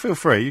 Well, no, feel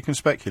free. You can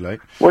speculate.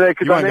 Well, you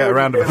won't get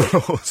around to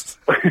applause.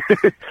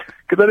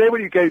 Because I know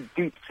when you go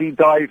deep sea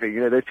diving,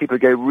 those people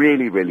go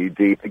really, really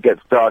deep. It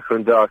gets darker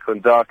and darker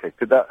and darker.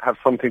 Could that have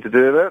something to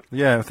do with it?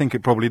 Yeah, I think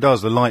it probably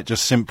does. The light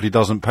just simply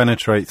doesn't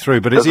penetrate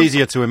through. But it's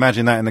easier to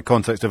imagine that in the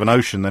context of an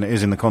ocean than it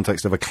is in the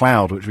context of a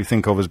cloud, which we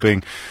think of as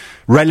being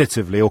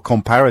relatively or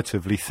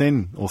comparatively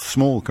thin or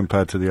small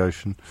compared to the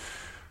ocean.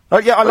 Oh,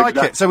 yeah, I like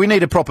it. So we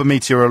need a proper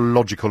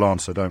meteorological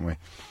answer, don't we?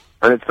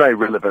 And it's very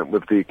relevant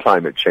with the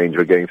climate change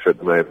we're going through at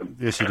the moment.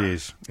 Yes, it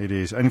is. It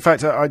is. In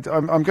fact,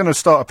 I'm going to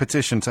start a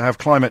petition to have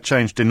climate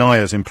change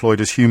deniers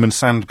employed as human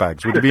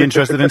sandbags. Would you be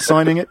interested in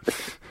signing it?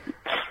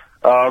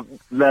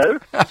 No.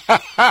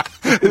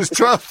 It's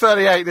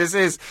 12:38. This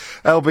is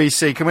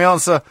LBC. Can we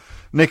answer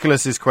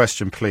Nicholas's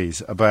question,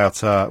 please, about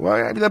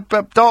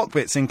the dark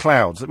bits in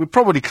clouds? We're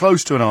probably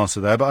close to an answer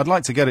there, but I'd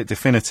like to get it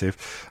definitive.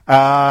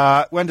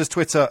 When does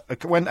Twitter?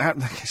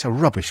 It's a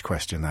rubbish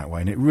question that way,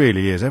 and it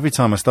really is. Every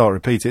time I start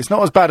repeating, it's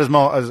not as bad as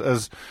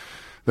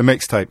the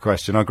mixtape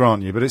question, I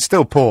grant you, but it's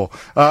still poor.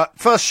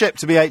 First ship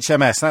to be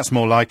HMS, that's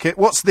more like it.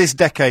 What's this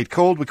decade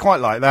called? We quite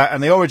like that.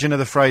 And the origin of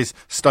the phrase,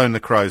 stone the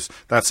crows,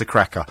 that's a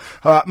cracker.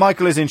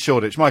 Michael is in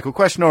Shoreditch. Michael,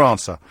 question or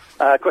answer?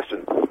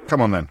 Question.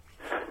 Come on then.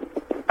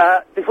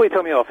 Before you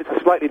tell me off, it's a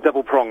slightly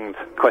double-pronged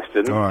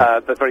question,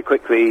 right. But very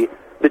quickly.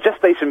 The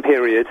gestation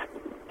period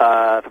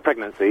for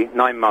pregnancy,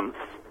 9 months,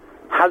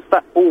 has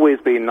that always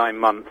been 9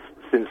 months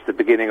since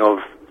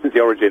the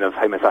origin of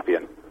Homo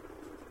sapiens?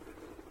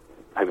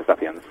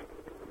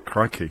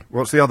 Crikey.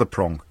 What's the other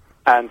prong?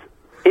 And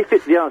if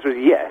the answer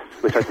is yes,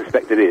 which I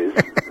suspect it is,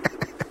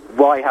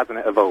 why hasn't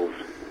it evolved?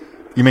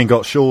 You mean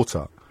got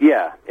shorter?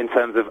 Yeah, in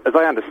terms of, as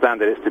I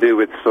understand it, it's to do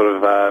with sort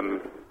of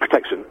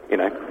protection,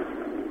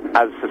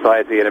 As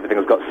society and everything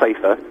has got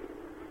safer,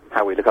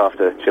 how we look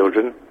after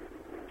children,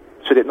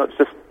 should it not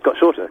just got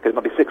shorter? Because it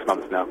might be 6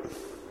 months now.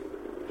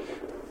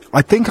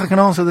 I think I can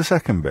answer the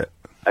second bit.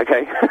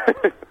 Okay.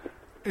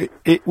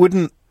 It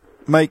wouldn't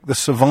make the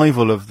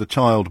survival of the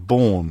child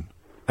born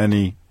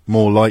any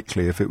more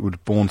likely if it were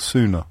born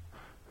sooner.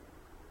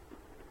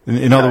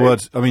 In other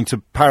words, I mean, to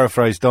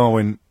paraphrase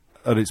Darwin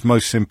at its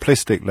most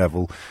simplistic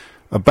level,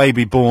 a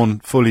baby born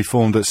fully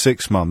formed at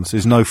 6 months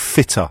is no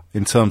fitter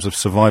in terms of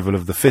survival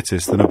of the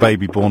fittest than a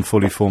baby born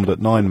fully formed at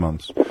 9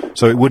 months.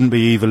 So it wouldn't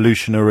be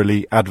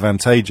evolutionarily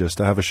advantageous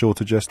to have a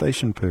shorter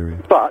gestation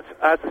period. But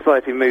as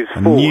society moves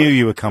I forward... knew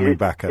you were coming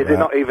back at that. Is it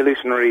not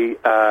evolutionary...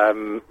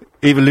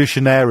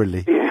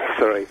 Evolutionarily. Yeah,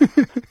 sorry.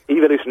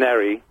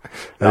 Evolutionary...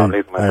 No, I'm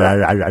losing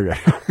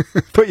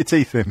myself. Put your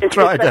teeth in.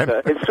 Try again.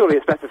 Surely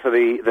it's better for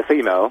the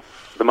female,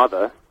 the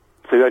mother,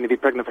 to only be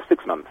pregnant for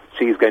 6 months.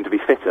 She's going to be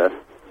fitter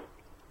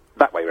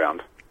that way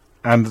round.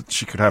 And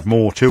she could have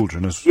more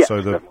children,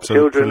 so the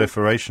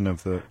proliferation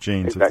of the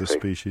genes of the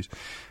species.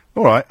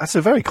 All right, that's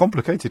a very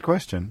complicated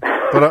question,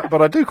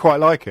 but I do quite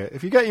like it.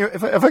 If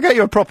I get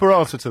you a proper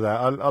answer to that,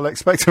 I'll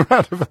expect a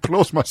round of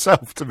applause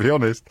myself. To be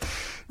honest,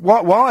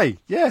 why?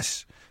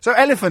 Yes. So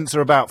elephants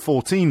are about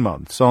 14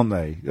 months, aren't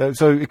they?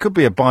 So it could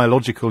be a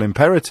biological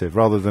imperative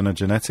rather than a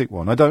genetic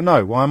one. I don't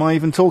know. Why am I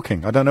even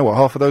talking? I don't know what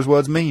half of those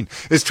words mean.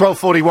 It's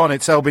 12:41.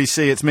 It's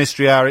LBC. It's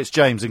Mystery Hour. It's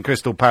James in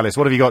Crystal Palace.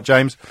 What have you got,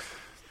 James?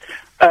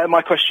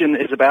 My question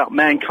is about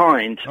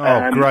mankind.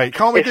 Oh, great.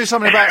 Can't we do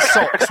something about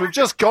socks? We've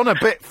just gone a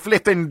bit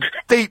flipping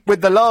deep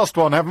with the last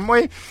one, haven't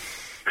we?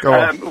 Go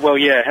on. Well,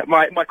 yeah.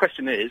 My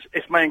question is,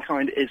 if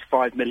mankind is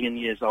 5 million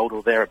years old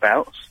or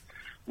thereabouts,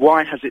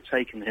 why has it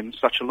taken him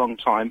such a long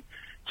time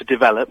to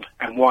develop,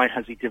 and why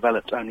has he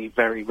developed only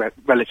very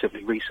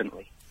relatively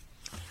recently?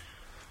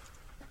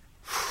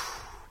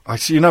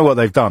 You know what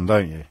they've done,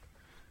 don't you?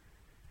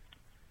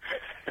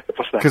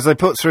 Because they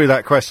put through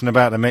that question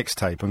about the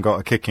mixtape and got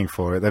a kicking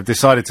for it. They've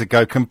decided to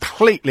go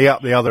completely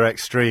up the other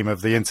extreme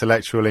of the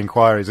intellectual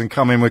inquiries and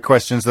come in with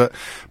questions that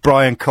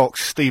Brian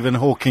Cox, Stephen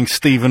Hawking,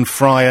 Stephen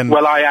Fry and...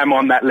 Well, I am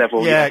on that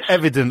level, yeah, yes.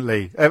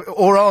 Evidently.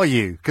 Or are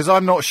you? Because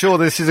I'm not sure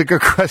this is a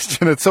good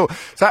question at all.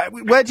 So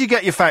where do you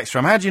get your facts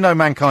from? How do you know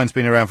mankind's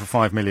been around for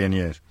 5 million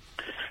years?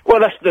 Well,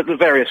 that's the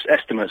various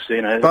estimates,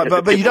 you know.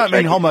 But you don't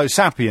mean Homo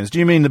sapiens. Do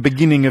you mean the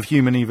beginning of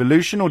human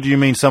evolution, or do you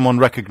mean someone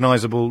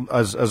recognisable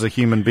as a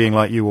human being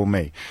like you or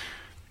me?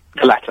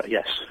 The latter,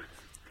 yes.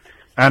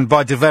 And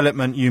by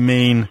development, you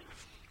mean...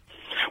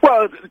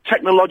 Well,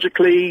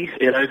 technologically,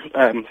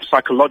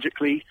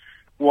 psychologically,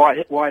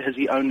 why has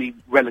he only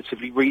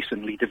relatively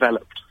recently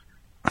developed?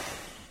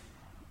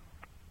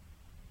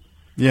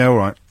 Yeah, all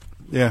right.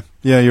 Yeah,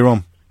 you're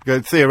on.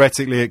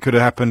 Theoretically, it could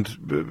have happened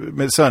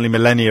certainly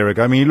millennia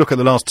ago. I mean, you look at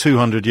the last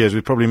 200 years,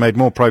 we've probably made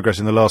more progress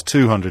in the last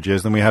 200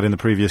 years than we had in the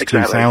previous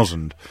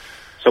 2,000.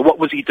 So what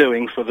was he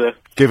doing for the...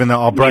 Given that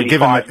our brain...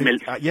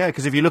 Yeah,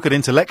 because if you look at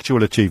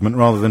intellectual achievement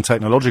rather than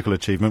technological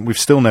achievement, we've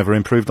still never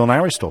improved on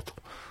Aristotle.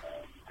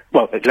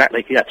 Well,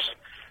 exactly, yes.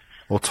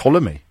 Or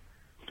Ptolemy.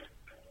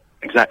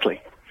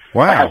 Exactly.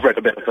 Wow. I have read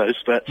a bit of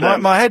those, but...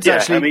 my head's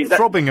actually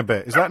throbbing a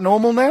bit. Is that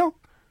normal now?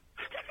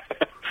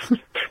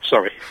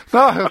 Sorry. No,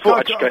 I've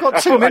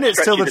got 2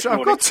 minutes till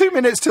I've got 2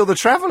 minutes till the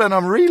travel, and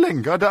I'm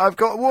reeling. I've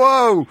got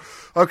whoa.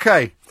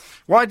 Okay,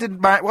 why did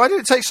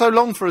it take so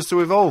long for us to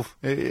evolve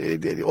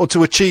or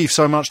to achieve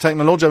so much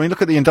technology? I mean,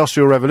 look at the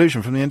Industrial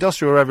Revolution. From the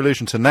Industrial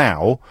Revolution to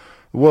now,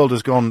 the world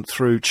has gone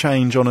through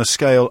change on a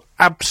scale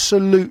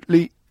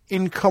absolutely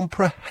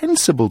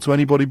incomprehensible to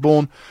anybody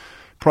born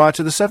prior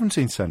to the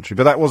 17th century.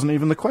 But that wasn't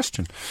even the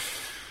question.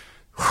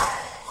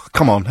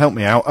 Come on, help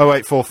me out.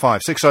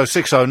 0845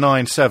 6060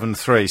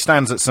 973.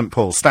 Stan's at St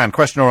Paul's. Stan,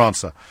 question or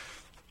answer?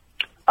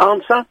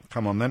 Answer.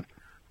 Come on, then.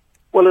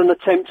 Well, an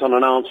attempt on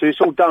an answer.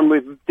 It's all done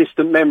with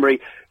distant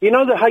memory. You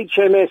know the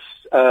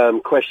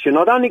HMS question?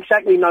 I don't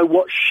exactly know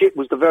what ship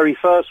was the very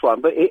first one,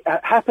 but it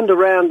happened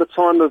around the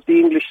time of the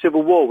English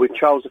Civil War with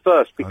Charles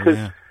I, because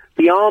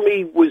the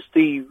army was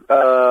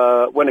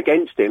went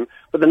against him,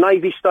 but the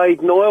Navy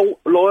stayed loyal,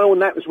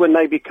 and that was when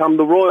they become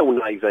the Royal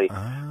Navy.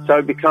 So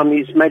it become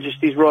His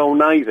Majesty's Royal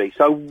Navy.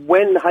 So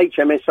when the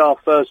HMS, our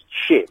first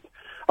ship,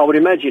 I would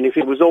imagine if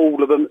it was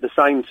all of them at the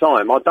same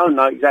time, I don't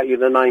know exactly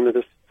the name of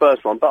the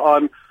first one, but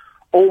I'm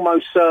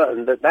almost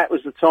certain that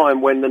was the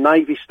time when the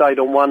Navy stayed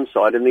on one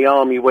side and the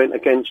army went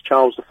against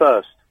Charles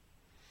I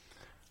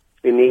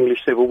in the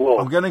English Civil War.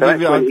 I'm going to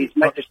give you His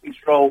Majesty's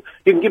Royal.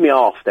 You can give me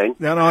half then.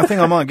 No, I think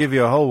I might give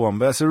you a whole one,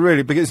 but it's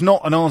because it's not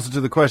an answer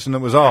to the question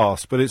that was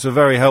asked, but it's a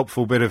very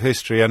helpful bit of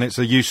history, and it's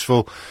a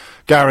useful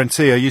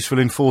guarantee, a useful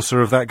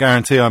enforcer of that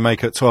guarantee I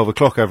make at 12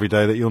 o'clock every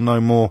day, that you'll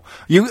know more.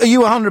 Are you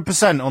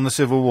 100% on the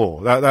Civil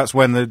War? That's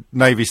when the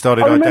Navy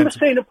started I remember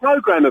seeing a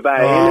programme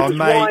about it. Oh,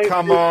 mate,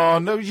 come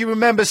on. No, you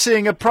remember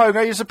seeing a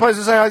programme? You're supposed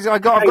to say,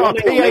 I've got a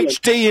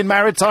PhD in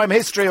maritime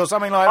history or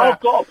something like that. I've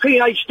got a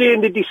PhD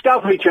in the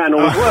Discovery Channel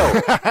as well.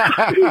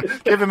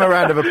 Give him a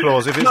round of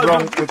applause. If it's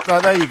wrong,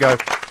 there you go.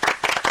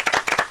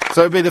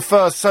 So it'd be the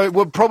first, so it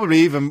would probably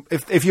even,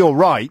 if you're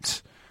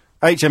right,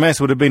 HMS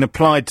would have been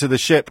applied to the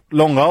ship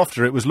long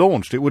after it was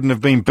launched. It wouldn't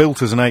have been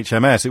built as an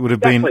HMS. It would have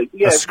been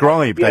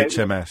ascribed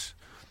HMS.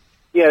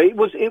 Yeah, it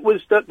was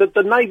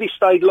the Navy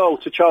stayed loyal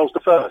to Charles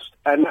I,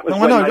 and that was.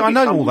 No, I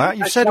know all that.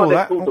 You've said all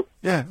that.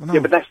 Yeah,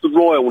 but that's the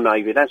Royal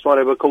Navy. That's why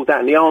they were called that.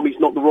 And the Army's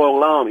not the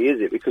Royal Army,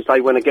 is it? Because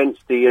they went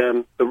against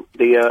the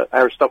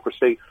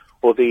aristocracy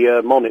or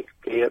the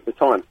monarchy at the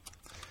time.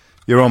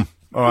 You're on.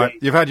 All right,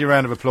 you've had your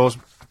round of applause.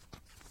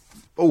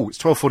 Oh, it's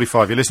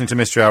 12:45. You're listening to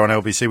Mystery Hour on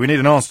LBC. We need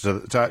an answer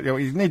to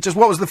you need just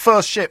what was the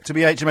first ship to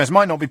be HMS?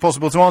 Might not be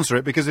possible to answer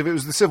it, because if it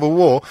was the Civil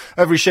War,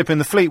 every ship in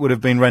the fleet would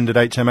have been rendered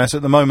HMS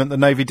at the moment the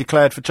Navy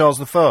declared for Charles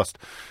I,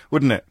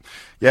 wouldn't it?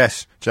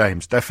 Yes,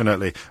 James,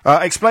 definitely.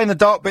 Explain the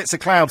dark bits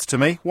of clouds to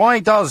me. Why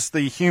does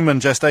the human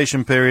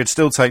gestation period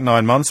still take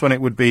 9 months when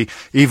it would be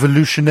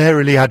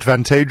evolutionarily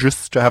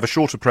advantageous to have a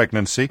shorter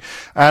pregnancy?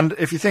 And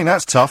if you think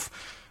that's tough,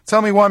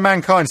 tell me why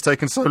mankind's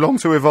taken so long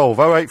to evolve.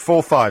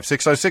 0845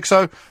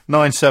 6060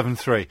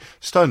 973.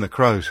 Stone the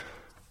crows.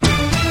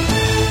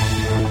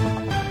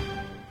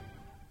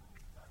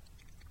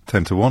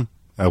 10-1.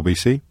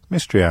 LBC.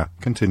 Mystery Hour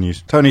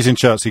continues. Tony's in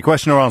Chertsey.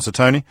 Question or answer,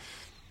 Tony?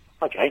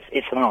 Okay,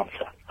 it's an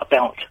answer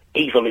about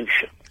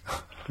evolution.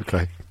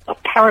 Okay.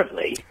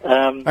 Apparently...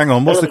 hang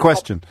on, what's the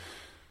question?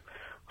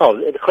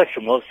 The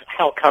question was,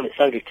 how come it's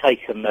only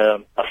taken a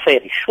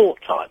fairly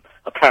short time,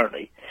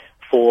 apparently,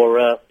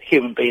 for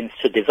human beings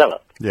to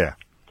develop to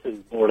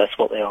more or less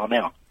what they are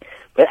now.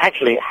 But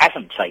actually it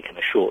hasn't taken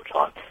a short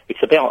time.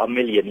 It's about 1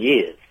 million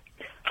years.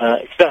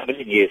 It's about 1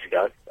 million years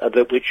ago,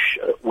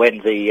 when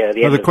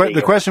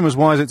the question was,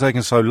 why has it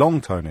taken so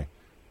long, Tony?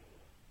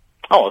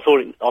 Oh, I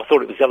thought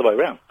it was the other way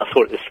around. I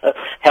thought it was,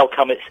 how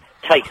come it's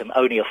taken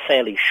only a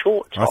fairly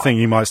short time? I think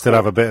you might still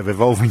have a bit of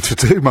evolving to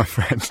do, my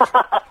friend.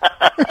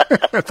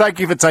 Thank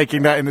you for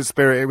taking that in the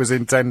spirit it was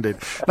intended.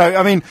 No,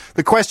 I mean,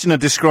 the questioner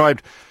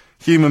described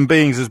human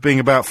beings as being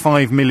about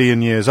 5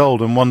 million years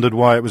old and wondered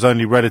why it was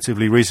only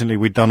relatively recently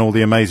we'd done all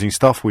the amazing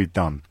stuff we'd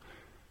done.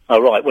 Oh,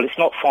 right. Well, it's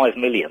not 5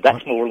 million.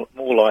 That's more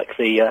like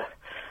the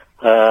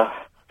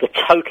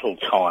total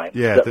time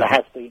that there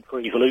has been for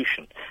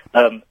evolution.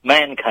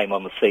 Man came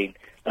on the scene,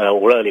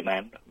 or early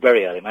man,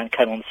 very early man,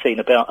 came on the scene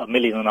about 1.5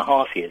 million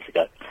years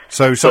ago.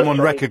 So someone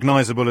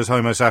recognisable as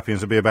Homo sapiens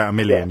would be about 1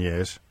 million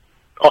years?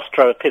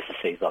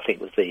 Australopithecines, I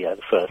think, was the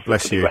first.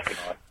 Bless you.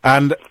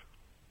 And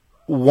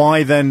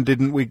why then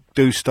didn't we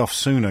do stuff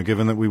sooner,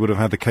 given that we would have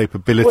had the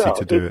capability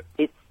to do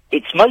it?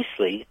 It's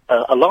mostly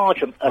a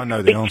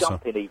big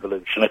jump in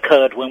evolution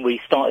occurred when we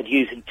started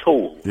using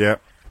tools. Yeah.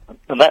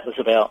 And that was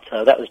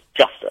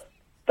just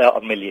about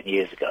 1 million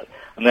years ago.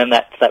 And then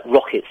that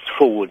rockets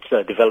forwards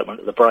development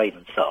of the brain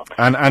and so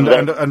on.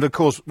 And of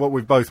course, what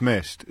we've both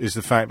missed is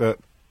the fact that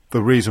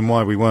the reason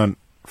why we weren't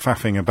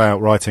faffing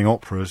about writing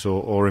operas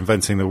or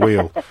inventing the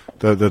wheel,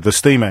 the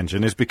steam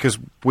engine, is because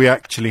we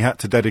actually had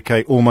to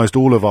dedicate almost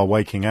all of our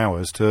waking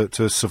hours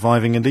to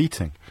surviving and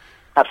eating.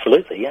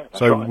 Absolutely, yeah.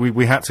 So right.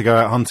 we had to go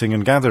out hunting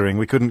and gathering.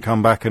 We couldn't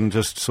come back and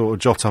just sort of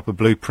jot up a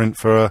blueprint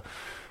for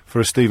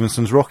a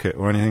Stephenson's rocket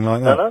or anything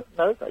like that.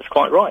 No, that's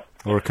quite right.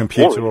 Or a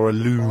computer or a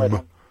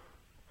loom.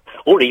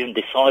 Or even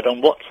decide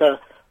on what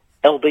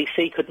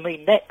LBC could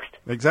mean next.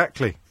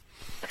 Exactly.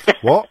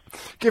 What?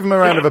 Give him a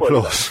round of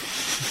applause.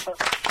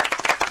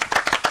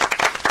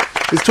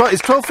 It's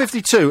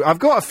 12:52. I've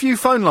got a few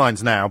phone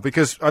lines now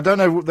because I don't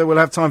know that we'll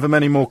have time for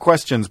many more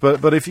questions.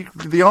 But if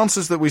the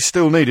answers that we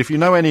still need, if you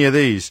know any of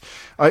these,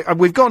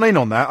 we've gone in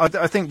on that.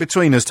 I think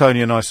between us,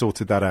 Tony and I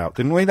sorted that out,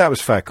 didn't we? That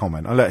was fair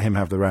comment. I let him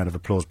have the round of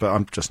applause, but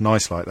I'm just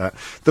nice like that.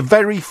 The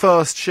very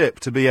first ship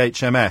to be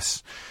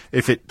HMS,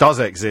 if it does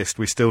exist,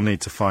 we still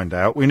need to find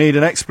out. We need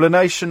an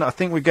explanation. I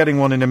think we're getting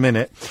one in a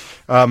minute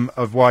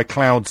of why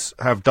clouds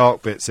have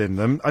dark bits in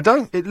them.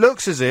 It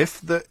looks as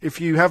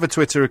if you have a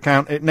Twitter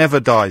account, it never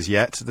dies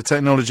yet. The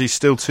technology's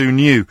still too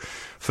new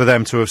for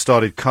them to have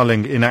started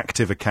culling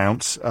inactive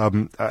accounts.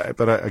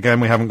 But again,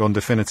 we haven't gone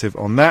definitive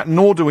on that.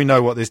 Nor do we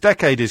know what this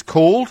decade is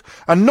called.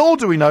 And nor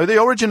do we know the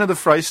origin of the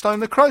phrase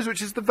Stone the Crows,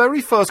 which is the very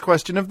first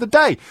question of the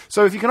day.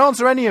 So if you can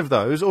answer any of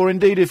those, or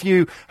indeed if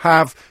you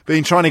have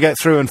been trying to get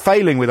through and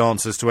failing with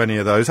answers to any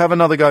of those, have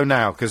another go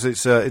now, because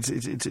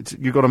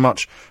you've got a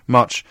much,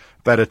 much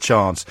better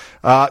chance.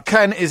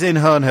 Ken is in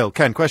Herne Hill.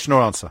 Ken, question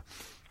or answer?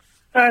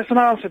 It's an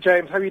answer,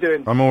 James. How are you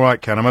doing? I'm all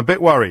right, Ken. I'm a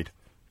bit worried.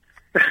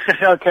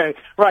 Okay,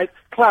 right.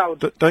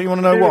 Clouds. Don't you want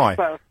to know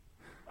why?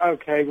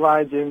 Okay,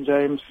 why,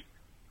 James?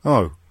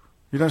 Oh,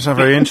 you don't sound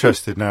very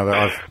interested now that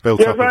I've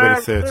built up a bit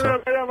of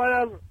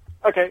theatre.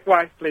 Okay,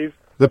 why, please?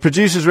 The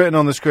producer's written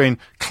on the screen,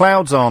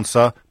 Cloud's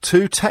answer,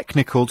 too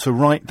technical to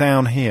write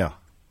down here.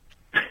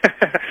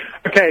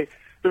 Okay,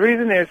 the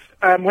reason is,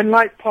 when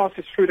light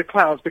passes through the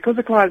clouds, because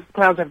the clouds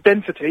have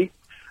density,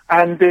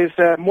 and there's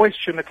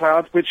moisture in the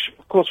clouds, which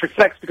of course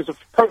reflects because of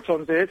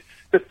protons in it,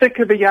 the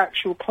thicker the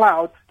actual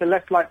cloud, the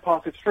less light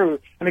passes through.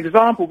 An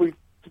example would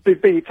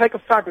be take a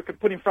fabric and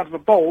put it in front of a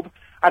bulb,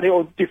 and it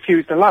will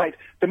diffuse the light.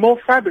 The more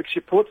fabrics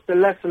you put, the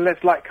less and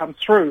less light comes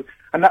through.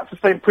 And that's the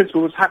same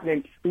principle that's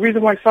happening. The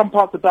reason why some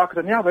parts are darker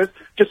than the others,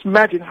 just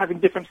imagine having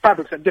different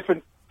fabrics at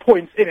different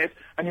points in it,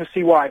 and you'll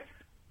see why.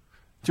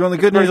 Do you want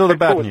the good news or the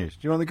bad news? Do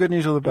you want the good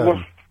news or the bad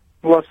news?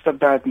 What's the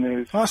bad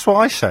news? That's what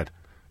I said.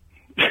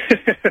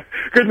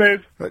 Good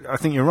news. I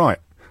think you're right.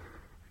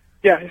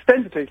 Yeah, it's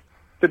density.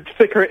 The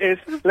thicker it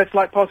is, less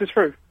light passes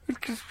through.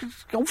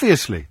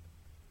 Obviously.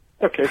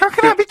 Okay. How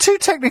can that be too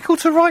technical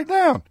to write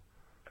down?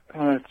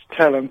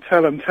 Tell him.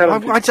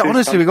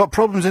 Honestly, we've got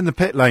problems in the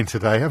pit lane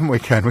today, haven't we,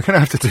 Ken? We're going to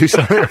have to do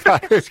something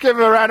about it. Let's give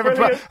him a round of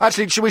applause.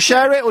 Actually, should we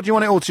share it, or do you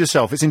want it all to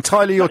yourself? It's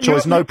entirely your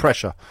choice, no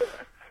pressure.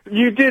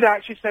 You did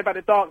actually say about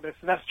the darkness,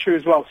 and that's true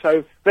as well.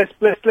 So let's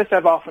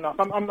have half and half.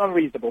 I'm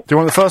unreasonable. Do you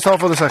want the first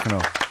half or the second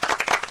half?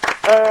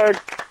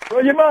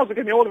 Well, you might as well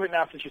give me all of it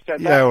now since you said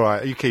that. Yeah, all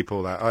right. You keep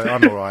all that.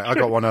 I'm all right. I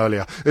got one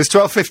earlier. It's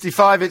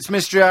 12:55. It's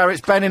Mystery Hour. It's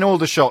Ben in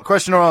Aldershot.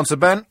 Question or answer,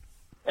 Ben?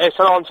 It's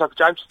an answer,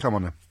 James. Come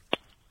on then.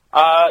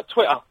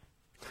 Twitter.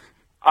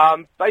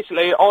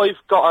 Basically,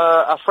 I've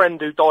got a friend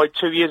who died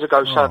 2 years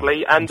ago,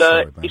 sadly, and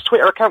his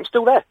Twitter account's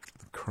still there.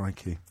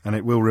 Crikey. And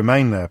it will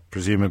remain there,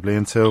 presumably,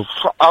 until...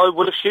 I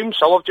would assume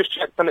so. I've just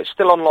checked and it's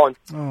still online.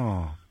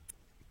 Oh.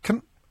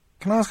 Can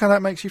I ask how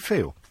that makes you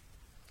feel?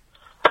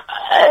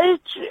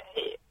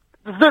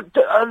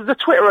 The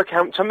Twitter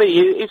account, to me,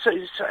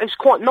 it's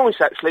quite nice,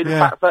 actually, the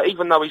fact that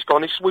even though he's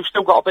gone, we've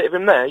still got a bit of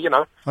him there, you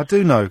know. I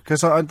do know,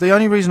 because the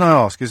only reason I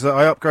ask is that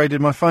I upgraded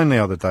my phone the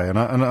other day, and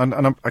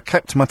I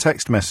kept my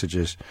text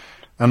messages,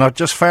 and I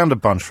just found a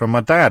bunch from my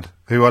dad,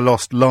 who I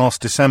lost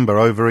last December,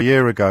 over a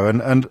year ago,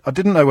 and I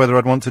didn't know whether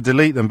I'd want to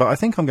delete them, but I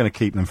think I'm going to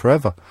keep them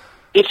forever.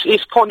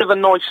 It's kind of a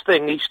nice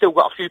thing. He's still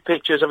got a few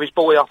pictures of his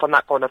boy up and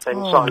that kind of thing,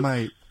 so...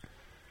 mate.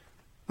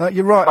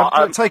 You're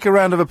right. Take a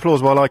round of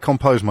applause while I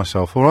compose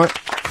myself, all right?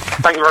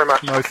 Thank you very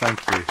much. No, thank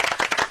you.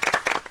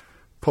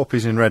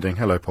 Poppy's in Reading.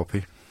 Hello,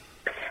 Poppy.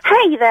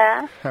 Hey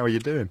there. How are you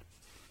doing?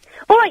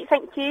 All right,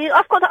 thank you.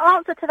 I've got the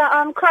answer to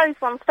that crows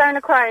one, Stone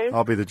of Crows.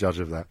 I'll be the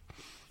judge of that.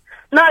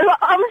 No,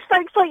 I'm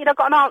so excited I've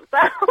got an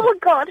answer. Oh, my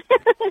God.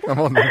 Come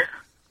on, then.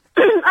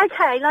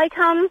 Okay,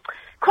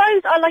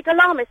 crows are like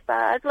alarmist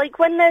birds. Like,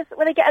 when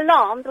they get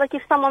alarmed, like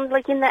if someone's,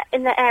 like, in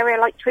the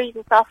area, like trees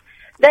and stuff,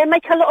 they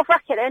make a lot of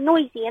racket. They're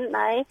noisy, aren't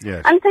they?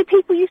 Yes. And so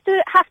people used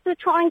to have to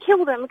try and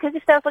kill them, because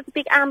if there was, like, a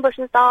big ambush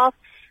and stuff,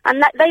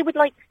 and that they would,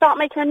 like, start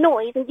making a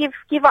noise and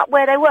give up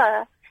where they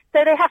were.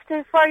 So they have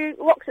to throw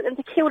rocks at them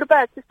to kill the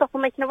birds to stop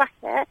them making a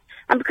racket,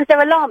 and because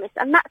they're alarmists.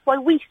 And that's why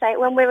we say it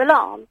when we're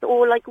alarmed,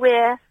 or, like,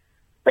 we're,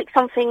 like,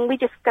 something, we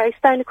just go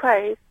Stone the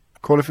Crows.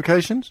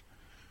 Qualifications?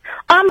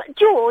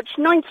 George,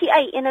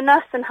 98, in a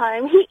nursing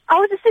home. I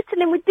was assisting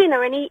him with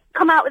dinner, and he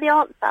come out with the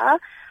answer.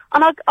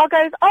 And I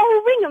goes,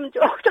 oh, ring him,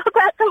 George. I go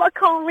out to him, I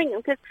can't ring him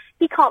because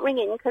he can't ring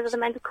in because of the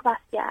mental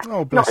capacity act.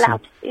 Oh, bless not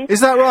allowed him. to. Is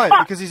that right? But,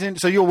 because he's in.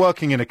 So you're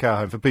working in a care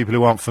home, for people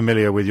who aren't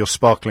familiar with your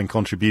sparkling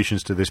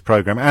contributions to this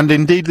programme, and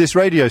indeed this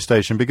radio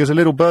station, because a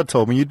little bird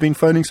told me you'd been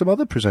phoning some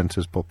other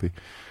presenters, Poppy.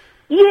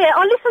 yeah,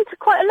 I listen to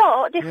quite a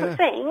lot of different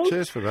things.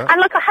 Cheers for that.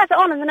 And, like, I have it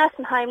on in the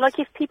nursing home, like,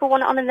 if people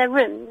want it on in their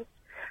rooms.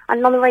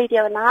 And on the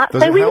radio and that.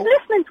 Does so it we help? were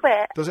listening to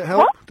it. Does it help?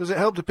 What? Does it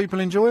help? Do people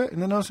enjoy it in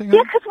the nursing home?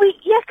 Yeah,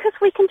 because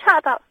we can chat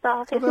about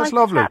stuff. Oh, It's that's nice to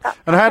lovely. chat about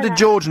And how stuff, did isn't it?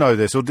 George know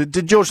this, or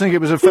did George think it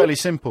was a fairly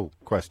simple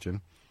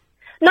question?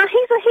 No, he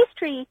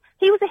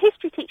was a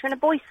history teacher in a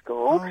boys'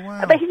 school,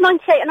 but he's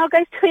 98, and I go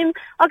to him,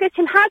 how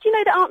do you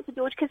know the answer,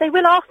 George? Because they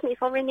will ask me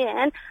if I ring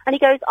in, and he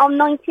goes, I'm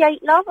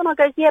 98, love, and I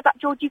goes, yeah, but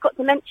George, you've got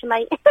dementia,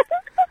 mate.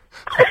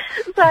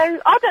 So,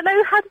 I don't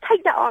know how to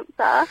take that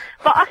answer,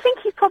 but I think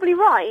he's probably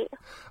right.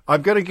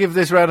 I'm going to give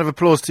this round of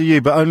applause to you,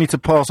 but only to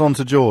pass on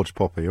to George,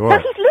 Poppy, all No,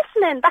 right? he's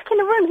listening, back in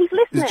the room, he's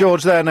listening. Is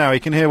George there now? He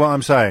can hear what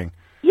I'm saying.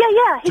 Yeah,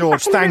 he's George,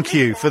 back in the thank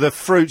room you for the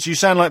fruits. You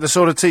sound like the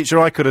sort of teacher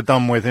I could have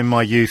done with in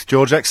my youth,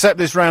 George. Accept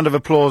this round of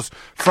applause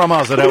from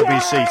us at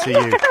LBC to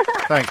you.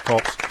 Thanks,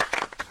 Pops.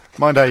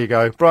 Mind how you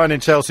go. Brian in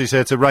Chelsea's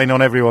here to rain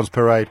on everyone's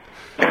parade.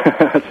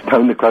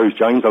 Stone the clothes,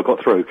 James, I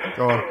got through.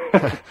 Go on.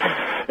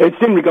 It's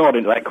in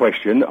regarding to that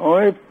question.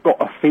 I've got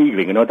a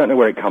feeling, and I don't know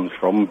where it comes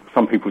from.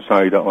 Some people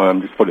say that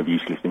I'm just full of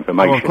useless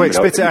information. Go on, quick,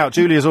 spit it out.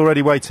 Julia's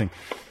already waiting.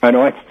 And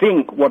I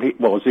think what it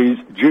was is,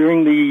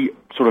 during the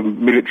sort of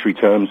military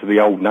terms of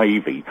the old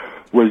Navy,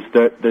 was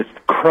that the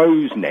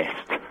crow's nest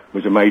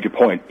was a major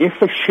point.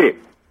 If a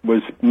ship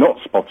was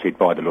not spotted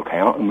by the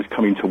lookout and was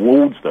coming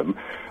towards them,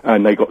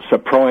 and they got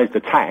surprised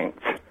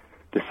attacked,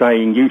 the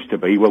saying used to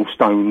be, well,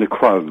 stone the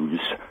crows.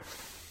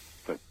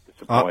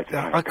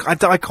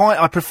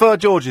 I prefer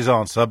George's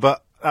answer,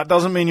 but that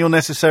doesn't mean you're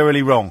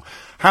necessarily wrong.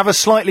 Have a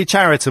slightly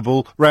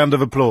charitable round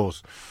of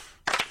applause.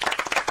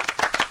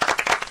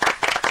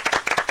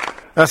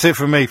 That's it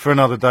from me for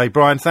another day.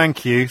 Brian,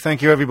 thank you.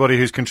 Thank you, everybody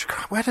who's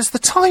Where does the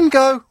time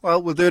go?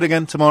 Well, we'll do it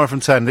again tomorrow from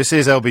 10. This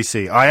is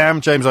LBC. I am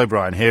James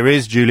O'Brien. Here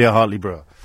is Julia Hartley-Brewer.